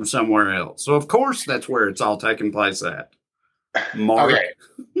report them from somewhere else. So of course that's where it's all taking place at. Mark. Okay.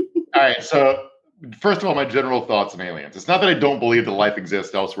 All right, so first of all, my general thoughts on aliens. It's not that I don't believe that life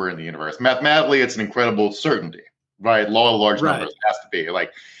exists elsewhere in the universe. Mathematically, it's an incredible certainty, right? Law of large numbers has to be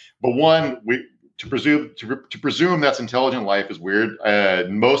like. But one, to presume that's intelligent life is weird.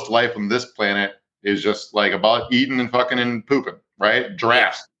 Most life on this planet is just like about eating and fucking and pooping, right?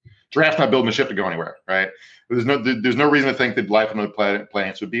 Giraffes not building a ship to go anywhere, right? There's no reason to think that life on other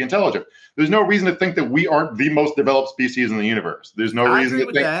planets would be intelligent. There's no reason to think that we aren't the most developed species in the universe. There's no reason to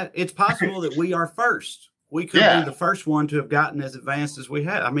think that. It's possible that we are first. We could be the first one to have gotten as advanced as we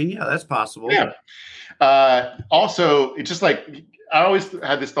have. I mean, yeah, that's possible. Yeah. Also, it's just like I always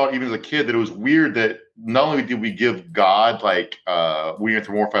had this thought, even as a kid, that it was weird that not only did we give God we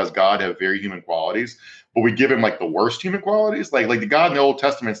anthropomorphize God to have very human qualities, but we give him like the worst human qualities. Like the God in the Old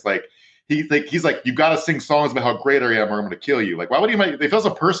Testament's like. He's like, you got to sing songs about how great I am, or I'm going to kill you. Like, why would he make? If I was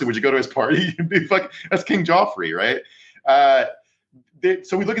a person, would you go to his party? That's King Joffrey, right?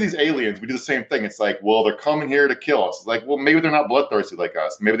 So we look at these aliens. We do the same thing. It's like, well, they're coming here to kill us. It's like, well, maybe they're not bloodthirsty like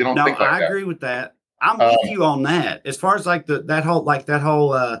us. Maybe they don't think like that. No, I agree with that. I'm with you on that. As far as like that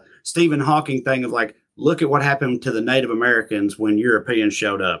whole Stephen Hawking thing of like, look at what happened to the Native Americans when Europeans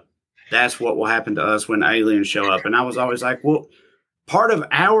showed up. That's what will happen to us when aliens show up. And I was always like, well. Part of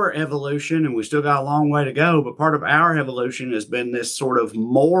our evolution, and we still got a long way to go, but part of our evolution has been this sort of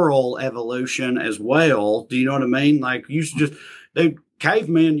moral evolution as well. Do you know what I mean? Like,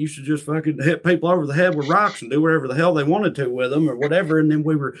 cavemen used to just fucking hit people over the head with rocks and do whatever the hell they wanted to with them or whatever. And then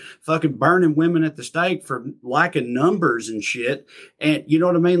we were fucking burning women at the stake for lacking numbers and shit. And you know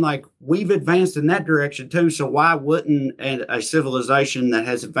what I mean? Like, we've advanced in that direction too. So why wouldn't a civilization that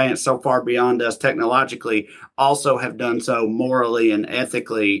has advanced so far beyond us technologically also have done so morally and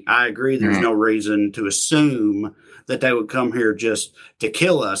ethically? I agree. There's no reason to assume that they would come here just to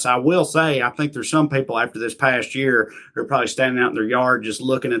kill us. I will say, I think there's some people after this past year who are probably standing out in their yard just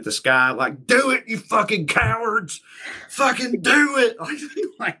looking at the sky like, do it, you fucking cowards. Fucking do it.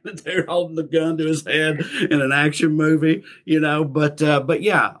 Like the dude holding the gun to his head in an action movie, you know. But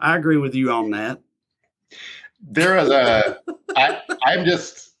yeah, I agree with you on that. There is I'm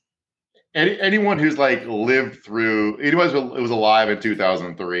just... Anyone who's like lived through, anyone who was alive in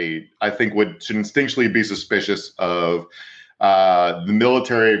 2003, I think should instinctually be suspicious of the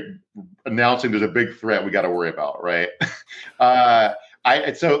military announcing there's a big threat we got to worry about, right? I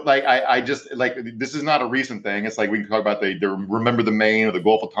just like, this is not a recent thing. It's like we can talk about the Remember the Maine or the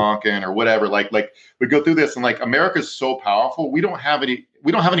Gulf of Tonkin or whatever. Like we go through this and like America's so powerful, we don't have any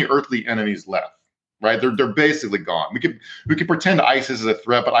earthly enemies left. Right, they're basically gone. We could pretend ISIS is a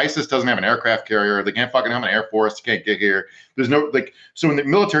threat, but ISIS doesn't have an aircraft carrier. They can't fucking have an air force. They can't get here. There's no like. So in the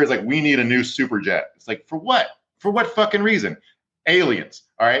military, it's like we need a new super jet. It's like for what? For what fucking reason? Aliens.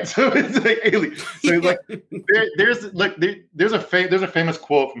 All right. So it's like aliens. So like there's a famous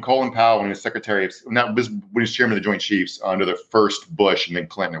quote from Colin Powell when he was secretary of when he was chairman of the Joint Chiefs under the first Bush and then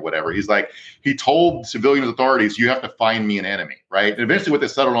Clinton or whatever. He's like, he told civilian authorities, you have to find me an enemy, right? And eventually what they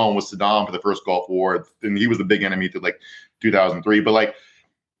settled on was Saddam for the first Gulf War, and he was the big enemy to like 2003. But like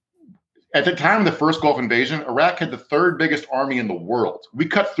at the time of the first Gulf invasion, Iraq had the third biggest army in the world. We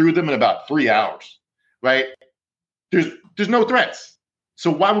cut through them in about 3 hours, right? There's no threats. So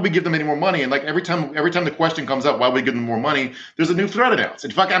why would we give them any more money? And like every time the question comes up, why would we give them more money? There's a new threat announced.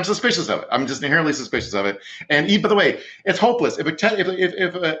 In fact, I'm suspicious of it. I'm just inherently suspicious of it. And by the way, it's hopeless. If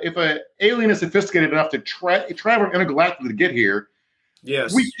a alien is sophisticated enough to travel intergalactically to get here,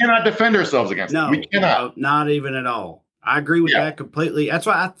 yes, we cannot defend ourselves against it. We cannot. No, not even at all. I agree with that completely. That's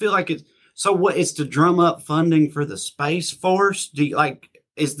why I feel like it's so. What it's to drum up funding for the Space Force?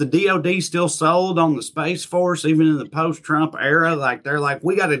 Is the DOD still sold on the Space Force, even in the post-Trump era? Like, they're like,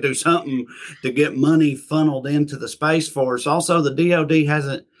 we got to do something to get money funneled into the Space Force. Also, the DOD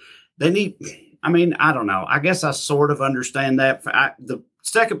hasn't, I don't know. I guess I sort of understand that. The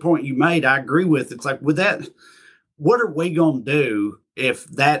second point you made, I agree with. It's like, with that, what are we going to do if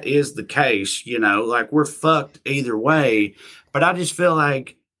that is the case? Like, we're fucked either way. But I just feel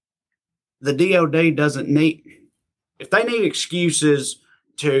like the DOD doesn't need, if they need excuses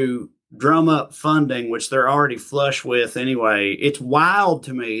to drum up funding, which they're already flush with anyway, it's wild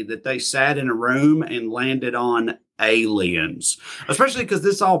to me that they sat in a room and landed on aliens, especially because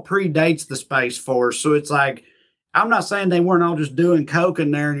this all predates the Space Force. So it's like, I'm not saying they weren't all just doing coke in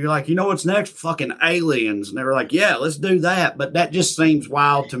there and you're like, what's next? Fucking aliens. And they were like, yeah, let's do that. But that just seems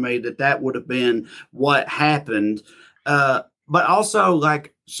wild to me that would have been what happened. But also,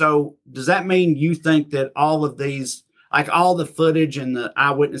 like, so does that mean you think that all of these, like all the footage and the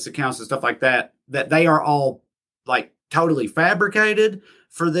eyewitness accounts and stuff like that they are all like totally fabricated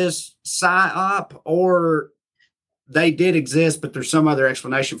for this psyop, or they did exist, but there's some other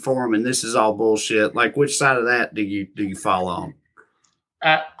explanation for them and this is all bullshit? Like, which side of that do you fall on?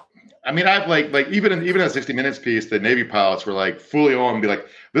 I mean, I've like even in a 60 Minutes piece, the Navy pilots were like fully on and be like,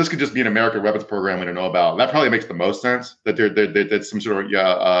 this could just be an American weapons program we don't know about. That probably makes the most sense, that that's some sort of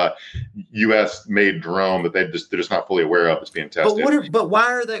U.S. made drone that they're just not fully aware of that's being tested. But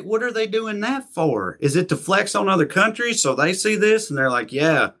what are they doing that for? Is it to flex on other countries so they see this and they're like,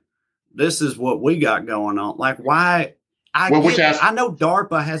 yeah, this is what we got going on? Like, why? I know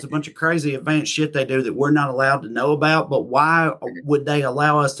DARPA has a bunch of crazy advanced shit they do that we're not allowed to know about, but why would they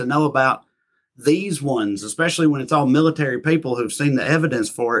allow us to know about these ones, especially when it's all military people who've seen the evidence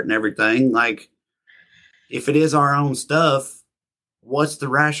for it and everything? Like, if it is our own stuff, what's the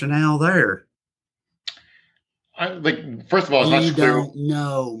rationale there? First of all, it's not clear. You don't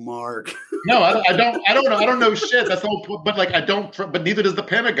know, Mark. No, I don't know. I don't know shit. That's the whole point. But like, I don't. But neither does the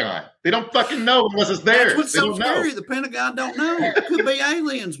Pentagon. They don't fucking know unless it's theirs. That's what's so scary. The Pentagon don't know. It could be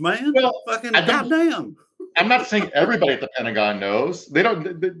aliens, man. Well, fucking goddamn. I'm not saying everybody at the Pentagon knows. They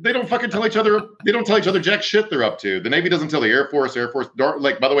don't fucking tell each other. They don't tell each other jack shit they're up to. The Navy doesn't tell the Air Force.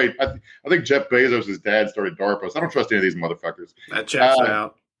 Like, by the way, I think Jeff Bezos' dad started DARPA. So I don't trust any of these motherfuckers. That checks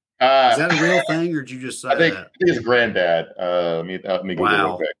out. Is that a real thing, or did you just say I think his granddad. Let me go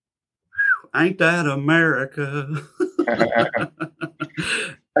real quick. Ain't that America?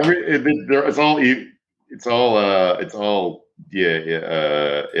 It's all evil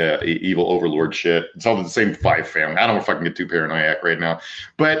overlord shit. It's all the same five family. I don't want to fucking get too paranoid right now,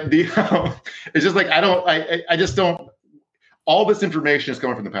 but it's just like I just don't. All this information is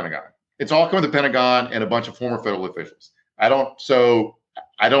coming from the Pentagon. It's all coming from the Pentagon and a bunch of former federal officials. I don't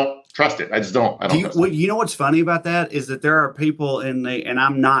trust it. I just don't. You know what's funny about that is that there are people and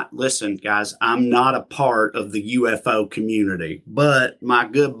listen, guys, I'm not a part of the UFO community, but my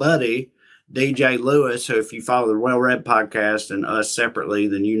good buddy, DJ Lewis, who if you follow the Well Read podcast and us separately,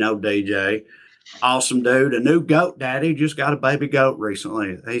 then you know DJ, awesome dude, a new goat daddy, just got a baby goat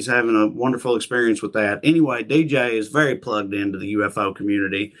recently. He's having a wonderful experience with that. Anyway, DJ is very plugged into the UFO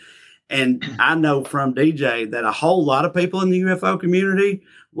community. And I know from DJ that a whole lot of people in the UFO community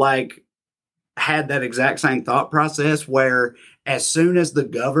like had that exact same thought process where as soon as the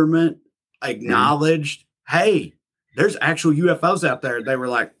government acknowledged, hey, there's actual UFOs out there, they were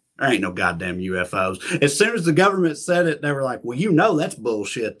like, there ain't no goddamn UFOs. As soon as the government said it, they were like, well, that's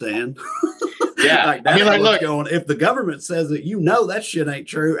bullshit then. Yeah. Like, if the government says it, that shit ain't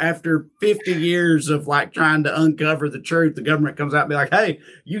true. After 50 years of like trying to uncover the truth, the government comes out and be like, hey,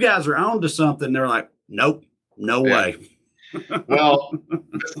 you guys are on to something. They're like, nope, no way. Well,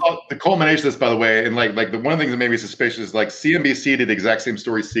 the culmination of this, by the way, and like the one of the things that made me suspicious is like CNBC did the exact same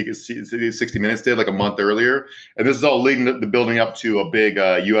story 60 Minutes did like a month earlier, and this is all leading to the building up to a big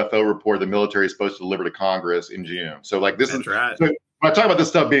UFO report the military is supposed to deliver to Congress in June. So like this is right. So when I talk about this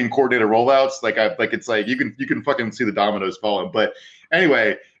stuff being coordinated rollouts, it's like you can fucking see the dominoes falling. But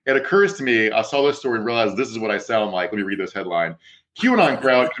anyway, it occurs to me, I saw this story and realized this is what I sound like. Let me read this headline: QAnon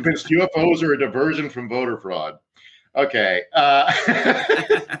crowd convinced UFOs are a diversion from voter fraud. Okay.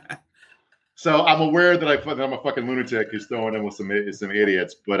 So I'm aware that I'm a fucking lunatic who's throwing in with some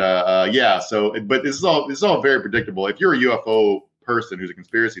idiots, but yeah. So, but this is all very predictable. If you're a UFO person who's a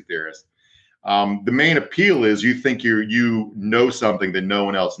conspiracy theorist, the main appeal is you think you know something that no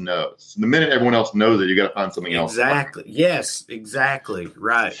one else knows. The minute everyone else knows it, you got to find something else. Exactly. Yes. Exactly.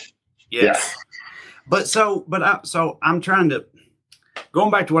 Right. Yes. Yeah. So I'm trying to going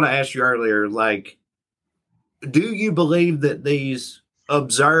back to what I asked you earlier. Like, do you believe that these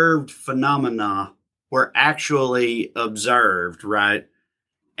observed phenomena were actually observed? Right.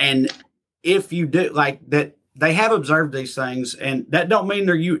 And if you do, like that. They have observed these things, and that don't mean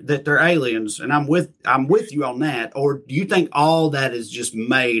that they're aliens. And I'm with you on that. Or do you think all that is just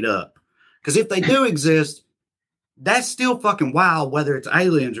made up? Because if they do exist, that's still fucking wild, whether it's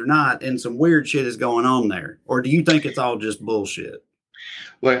aliens or not, and some weird shit is going on there. Or do you think it's all just bullshit?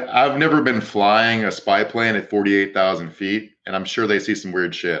 Like, I've never been flying a spy plane at 48,000 feet, and I'm sure they see some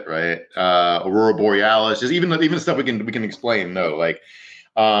weird shit, right? Aurora Borealis, just even stuff we can explain. No, like.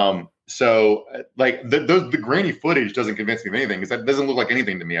 So like the grainy footage doesn't convince me of anything, because that doesn't look like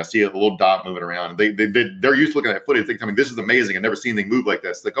anything to me. I see a little dot moving around. They're used to looking at that footage. They tell me this is amazing. I've never seen anything move like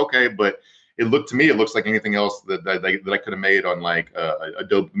this. Like, okay, but it looks like anything else that I could have made on like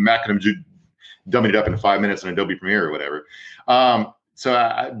Adobe Mac, and dummied it up in 5 minutes in Adobe Premiere or whatever.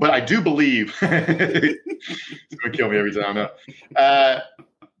 But I do believe it's gonna kill me every time. No.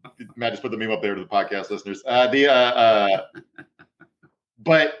 Matt just put the meme up there to the podcast listeners.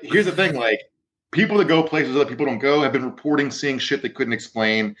 But here's the thing, like, people that go places other people don't go have been reporting seeing shit they couldn't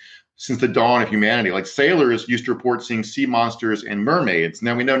explain since the dawn of humanity. Like, sailors used to report seeing sea monsters and mermaids.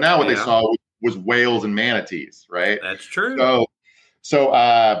 Now we know what they saw was whales and manatees, right? That's true. So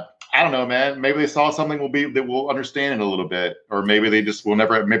I don't know, man. Maybe they saw something that we'll understand it a little bit, or maybe they just will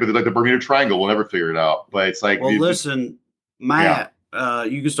never. Maybe they're like the Bermuda Triangle. We'll never figure it out. But it's like, well, listen, Matt. Yeah.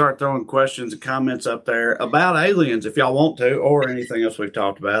 You can start throwing questions and comments up there about aliens if y'all want to, or anything else we've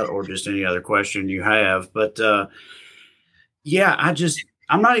talked about, or just any other question you have. But I'm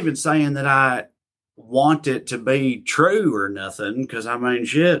not even saying that I want it to be true or nothing, because I mean,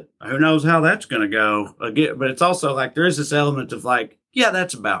 shit, who knows how that's going to go again. But it's also like there is this element of like, yeah,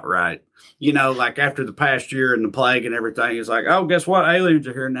 that's about right. You know, like after the past year and the plague and everything, it's like, oh, guess what? Aliens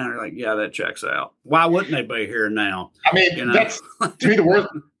are here now. They're like, yeah, that checks out. Why wouldn't they be here now? I mean, that's to me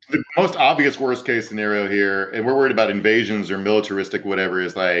the most obvious worst case scenario here, and we're worried about invasions or militaristic whatever,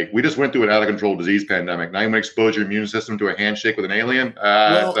 is like, we just went through an out of control disease pandemic. Now you want to expose your immune system to a handshake with an alien?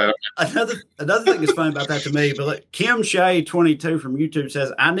 Another thing that's funny about that to me, but like Kim Shea 22 from YouTube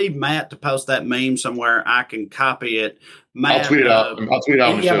says, I need Matt to post that meme somewhere. I can copy it. Matt, I'll tweet it out. I'll tweet it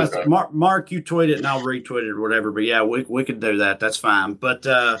out. Yeah, Mark, you tweet it and I'll retweet it or whatever. But yeah, we could do that. That's fine. But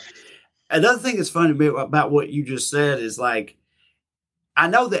another thing that's funny to me about what you just said is like, I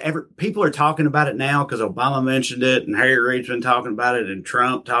know that people are talking about it now because Obama mentioned it and Harry Reid's been talking about it and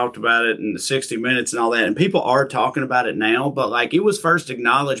Trump talked about it in the 60 Minutes and all that. And people are talking about it now, but like it was first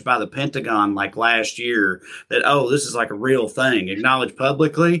acknowledged by the Pentagon like last year that, oh, this is like a real thing, acknowledged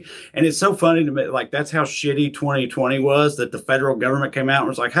publicly. And it's so funny to me, like that's how shitty 2020 was, that the federal government came out and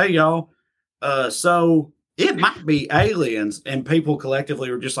was like, hey, y'all, so it might be aliens. And people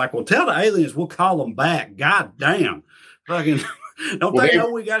collectively were just like, well, tell the aliens we'll call them back. God damn. Fucking... Don't they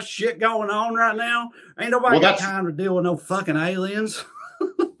know we got shit going on right now? Ain't nobody got time to deal with no fucking aliens.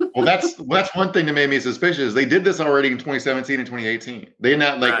 Well, that's one thing that made me suspicious. They did this already in 2017 and 2018. They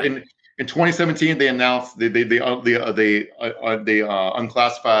announced in 2017 they announced they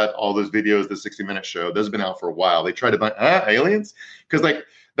unclassified all those videos. The 60 Minutes show, those have been out for a while. They tried to find aliens, because like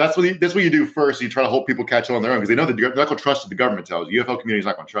that's what you do first. You try to hope people catch on their own, because they know that they're not going to trust what the government tells you. UFO community is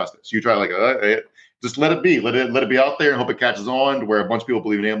not going to trust it. So you try to just let it be. Let it be out there and hope it catches on to where a bunch of people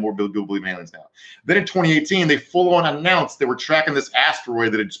believe in aliens, more people believe in aliens now. Then in 2018, they full on announced they were tracking this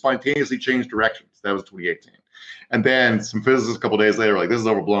asteroid that had spontaneously changed directions. That was 2018. And then some physicists a couple of days later were like, this is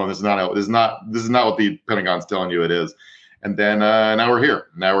overblown. This is not what the Pentagon's telling you it is. And then now we're here.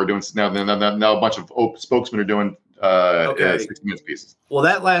 Now we're doing now a bunch of spokesmen are doing 60 Minutes pieces. Well,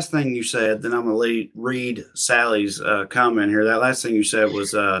 that last thing you said, then I'm going to read Sally's comment here. That last thing you said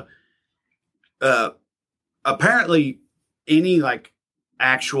was apparently any like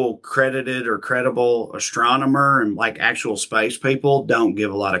actual credited or credible astronomer and like actual space people don't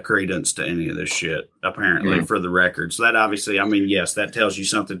give a lot of credence to any of this shit, apparently, for the record. So that obviously, I mean, yes, that tells you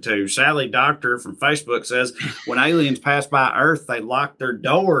something too. Sally Doctor from Facebook says, when aliens pass by Earth, they lock their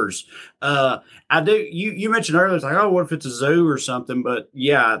doors. You mentioned earlier, it's like, oh, what if it's a zoo or something? But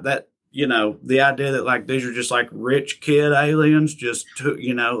yeah, the idea that like these are just like rich kid aliens just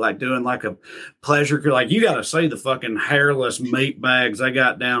like doing like a pleasure, like you got to see the fucking hairless meat bags they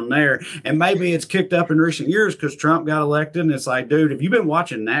got down there. And maybe it's kicked up in recent years because Trump got elected, and it's like, dude, have you been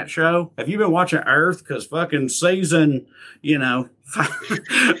watching that show? Have you been watching Earth? Because fucking season,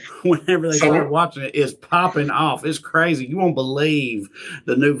 whenever they start watching it, is popping off. It's crazy. You won't believe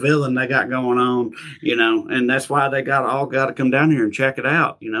the new villain they got going on, and that's why they all got to come down here and check it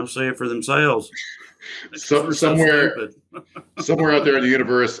out, see it for themselves. Somewhere out there in the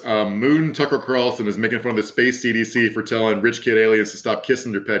universe, Moon Tucker Carlson is making fun of the space CDC for telling rich kid aliens to stop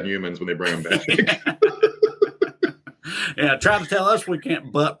kissing their pet humans when they bring them back. Yeah, try to tell us we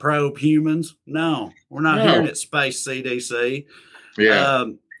can't butt probe humans. No, we're not hearing it, space CDC. Yeah.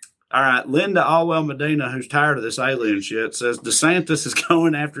 All right, Linda Allwell Medina, who's tired of this alien shit, says DeSantis is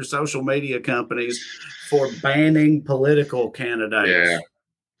going after social media companies for banning political candidates.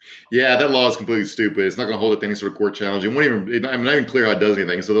 Yeah, that law is completely stupid. It's not going to hold up to any sort of court challenge. I'm not even clear how it does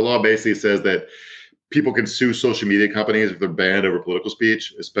anything. So the law basically says that people can sue social media companies if they're banned over political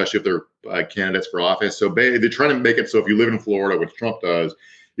speech, especially if they're candidates for office. So they're trying to make it so if you live in Florida, which Trump does,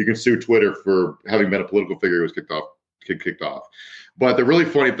 you can sue Twitter for having been a political figure who was kicked off. But the really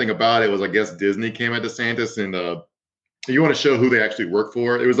funny thing about it was, I guess Disney came at DeSantis, and you want to show who they actually work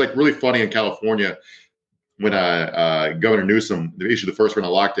for. It was like really funny in California when Governor Newsom issued the first round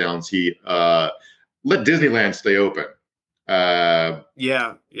of lockdowns. He let Disneyland stay open.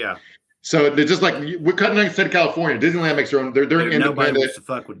 Yeah. So they're just like, we're cutting out instead of California. Disneyland makes their own. They're Dude, independent. Nobody wants to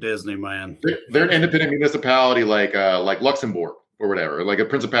fuck with Disney, man. They're an independent municipality like Luxembourg or whatever, like a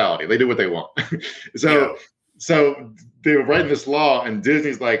principality. They do what they want. So they were writing this law, and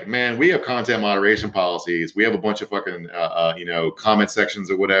Disney's like, man, we have content moderation policies. We have a bunch of fucking comment sections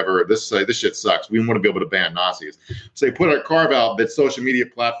or whatever. This shit sucks. We want to be able to ban Nazis. So they put a carve out that social media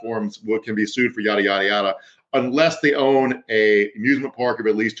platforms can be sued for yada yada yada, unless they own a amusement park of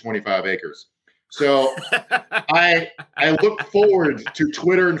at least 25 acres. So I look forward to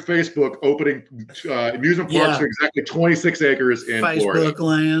Twitter and Facebook opening amusement parks for exactly 26 acres in Florida. Facebook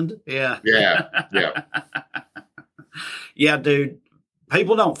land. Yeah. Yeah, dude.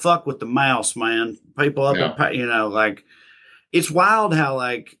 People don't fuck with the mouse, man. People up like it's wild how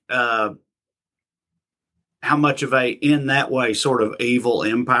how much of a, in that way, sort of evil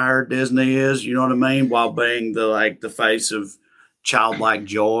empire Disney is, you know what I mean? While being the face of childlike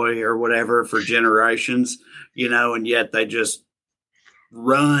joy or whatever for generations, and yet they just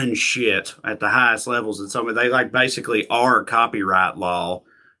run shit at the highest levels. And so they basically are copyright law,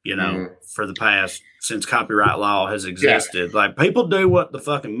 for the past, since copyright law has existed. Yeah. Like people do what the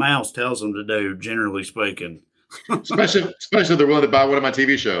fucking mouse tells them to do, generally speaking. especially if they're willing to buy one of my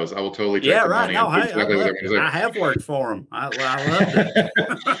TV shows. I will totally take the money. No, I have worked for them. I loved it.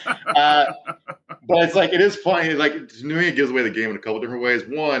 But it's like, it is funny. Like, to me, it gives away the game in a couple different ways.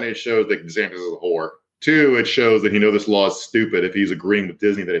 One, it shows that DeSantis is a whore. Two, it shows that this law is stupid if he's agreeing with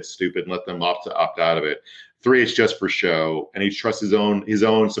Disney that it's stupid and let them opt out of it. Three, it's just for show, and he trusts his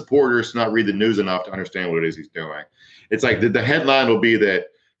own supporters to not read the news enough to understand what it is he's doing. It's like the headline will be that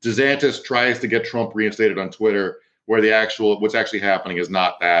DeSantis tries to get Trump reinstated on Twitter, where what's actually happening is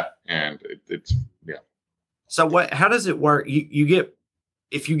not that, and it's. So how does it work?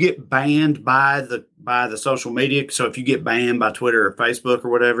 If you get banned by the social media. So if you get banned by Twitter or Facebook or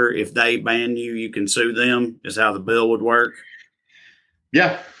whatever, if they ban you, you can sue them. Is how the bill would work.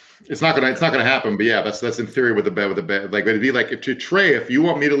 Yeah, it's not gonna happen. But yeah, that's in theory with the bed. Like it'd be like, if you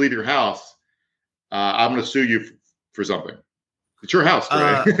want me to leave your house, I'm gonna sue you for something. It's your house,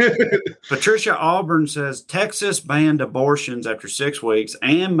 Trey. Patricia Auburn says Texas banned abortions after 6 weeks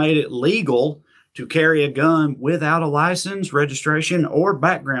and made it legal to carry a gun without a license, registration, or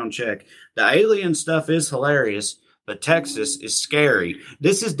background check. The alien stuff is hilarious, but Texas is scary.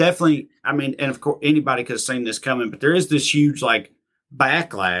 This is definitely, and of course, anybody could have seen this coming, but there is this huge,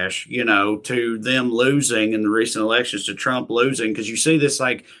 backlash, to them losing in the recent elections, to Trump losing, because you see this,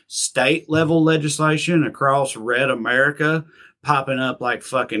 state level legislation across red America popping up like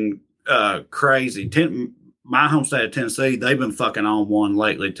fucking crazy. My home state of Tennessee, they've been fucking on one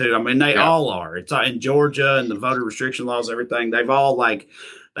lately too. They all are. It's in Georgia and the voter restriction laws, everything. They've all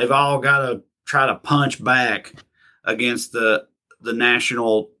got to try to punch back against the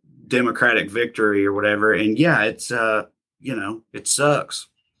national Democratic victory or whatever. And yeah, it's it sucks.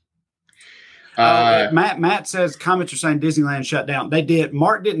 Matt says comments are saying Disneyland shut down. They did.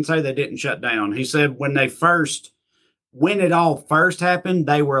 Mark didn't say they didn't shut down. He said when it all first happened,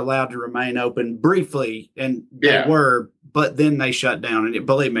 they were allowed to remain open briefly, and they were, but then they shut down. And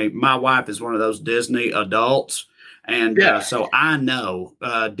believe me, my wife is one of those Disney adults, And so I know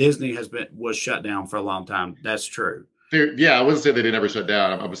Disney was shut down for a long time. That's true. Yeah, I wouldn't say they didn't ever shut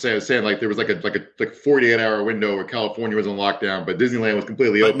down. I was saying like there was like a 48-hour window where California was on lockdown, but Disneyland was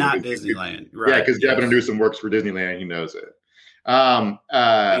completely open. But not Disneyland, right? Yeah, because Gavin Newsom works for Disneyland. He knows it.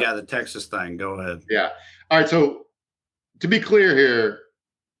 The Texas thing. Go ahead. Yeah. All right. So to be clear here,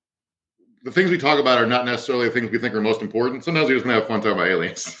 the things we talk about are not necessarily the things we think are most important. Sometimes we just want to have fun talking about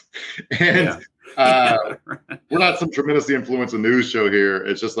aliens. And we're not some tremendously influential news show here.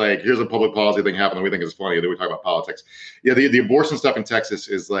 It's just like, here's a public policy thing happening that we think is funny. Then we talk about politics. Yeah, the abortion stuff in Texas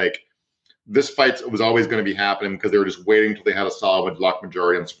is like, this fight was always going to be happening because they were just waiting until they had a solid lock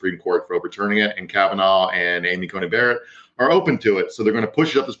majority on the Supreme Court for overturning it. And Kavanaugh and Amy Coney Barrett are open to it. So they're going to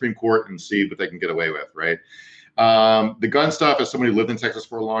push it up the Supreme Court and see what they can get away with, right? The gun stuff, as somebody who lived in Texas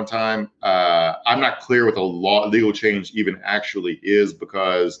for a long time, I'm not clear what the legal change even actually is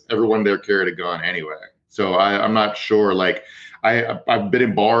because everyone there carried a gun anyway. So I'm not sure. Like I've been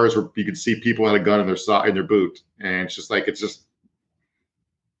in bars where you could see people had a gun in their boot, and it's Texas.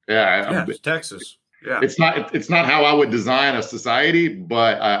 Yeah, it's not how I would design a society,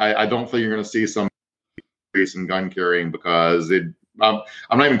 but I don't think you're going to see some increase in gun carrying because I'm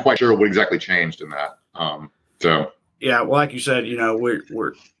not even quite sure what exactly changed in that. So yeah, well, like you said,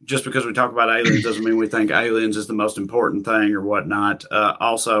 we're just because we talk about aliens doesn't mean we think aliens is the most important thing or whatnot.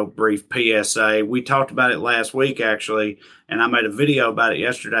 Also, brief PSA: we talked about it last week actually, and I made a video about it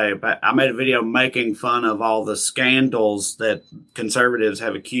yesterday. I made a video making fun of all the scandals that conservatives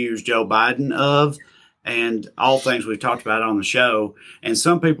have accused Joe Biden of, and all things we've talked about on the show. And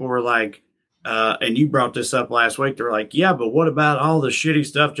some people were like, and you brought this up last week. They're like, yeah, but what about all the shitty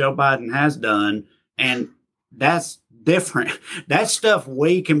stuff Joe Biden has done? And that's different. That's stuff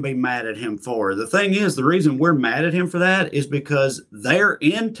we can be mad at him for. The thing is, the reason we're mad at him for that is because they're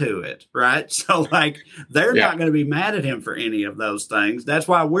into it, right? So like they're not going to be mad at him for any of those things. That's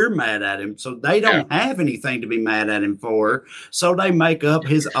why we're mad at him. So they don't have anything to be mad at him for. So they make up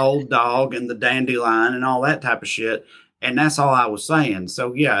his old dog and the dandelion and all that type of shit. And that's all I was saying.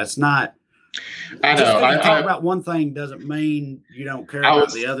 So yeah, it's not. I know. Just because you talk about one thing doesn't mean you don't care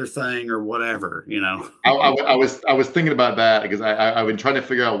about the other thing or whatever, I was thinking about that because I've been trying to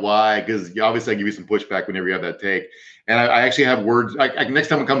figure out why, because obviously I give you some pushback whenever you have that take. And I actually have words. Next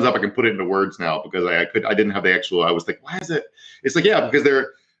time it comes up, I can put it into words now because I didn't have the actual. I was like, why is it? It's like, yeah, because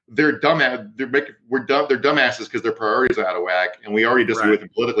they're dumb. They're dumbasses because their priorities are out of whack, and we already disagree with them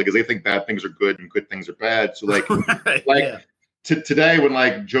politically because they think bad things are good and good things are bad. So today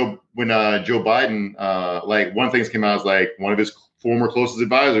when Joe Biden, one of the things came out is like one of his former closest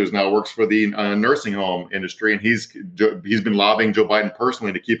advisors now works for the nursing home industry, and he's been lobbying Joe Biden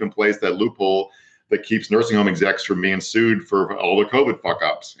personally to keep in place that loophole that keeps nursing home execs from being sued for all their COVID fuck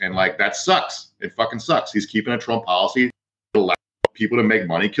ups. And that sucks. It fucking sucks. He's keeping a Trump policy to allow people to make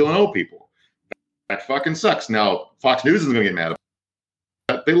money killing old people. That fucking sucks. Now Fox News isn't going to get mad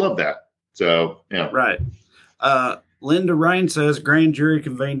about it. They love that. So yeah. Right. Linda Rain says grand jury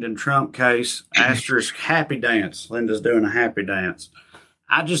convened in Trump case. Asterisk happy dance. Linda's doing a happy dance.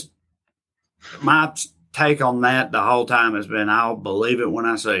 My take on that the whole time has been I'll believe it when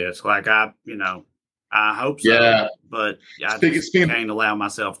I see it. It's like I hope so. Yeah. But I can't allow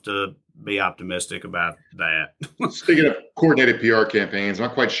myself to be optimistic about that. Speaking of coordinated PR campaigns, I'm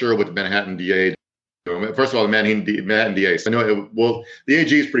not quite sure what the Manhattan DA. First of all, the Manhattan DA. So I know. The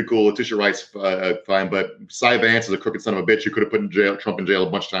AG is pretty cool. Letitia Wright's fine, but Cy Vance is a crooked son of a bitch who could have put Trump in jail a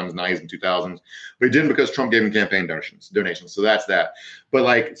bunch of times in the 90s and 2000s, but he didn't because Trump gave him campaign donations. So that's that.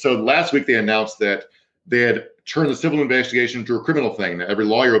 But so last week they announced that they had turned the civil investigation into a criminal thing. Now, every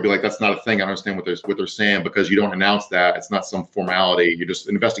lawyer will be like, "That's not a thing. I don't understand what they're saying because you don't announce that. It's not some formality. You just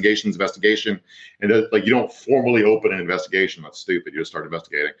investigation, and you don't formally open an investigation. That's stupid. You just start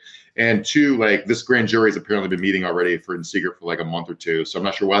investigating." And two, this grand jury has apparently been meeting already in secret for a month or two. So I'm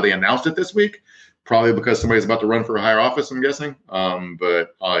not sure why they announced it this week. Probably because somebody's about to run for a higher office, I'm guessing.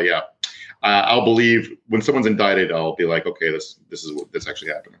 Yeah, I'll believe when someone's indicted. I'll be like, okay, this is what's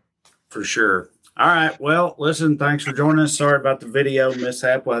actually happening. For sure. All right. Well, listen, thanks for joining us. Sorry about the video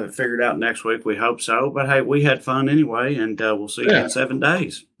mishap. We'll have it figured out next week. We hope so. But hey, we had fun anyway, and we'll see you in 7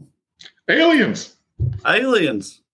 days. Aliens.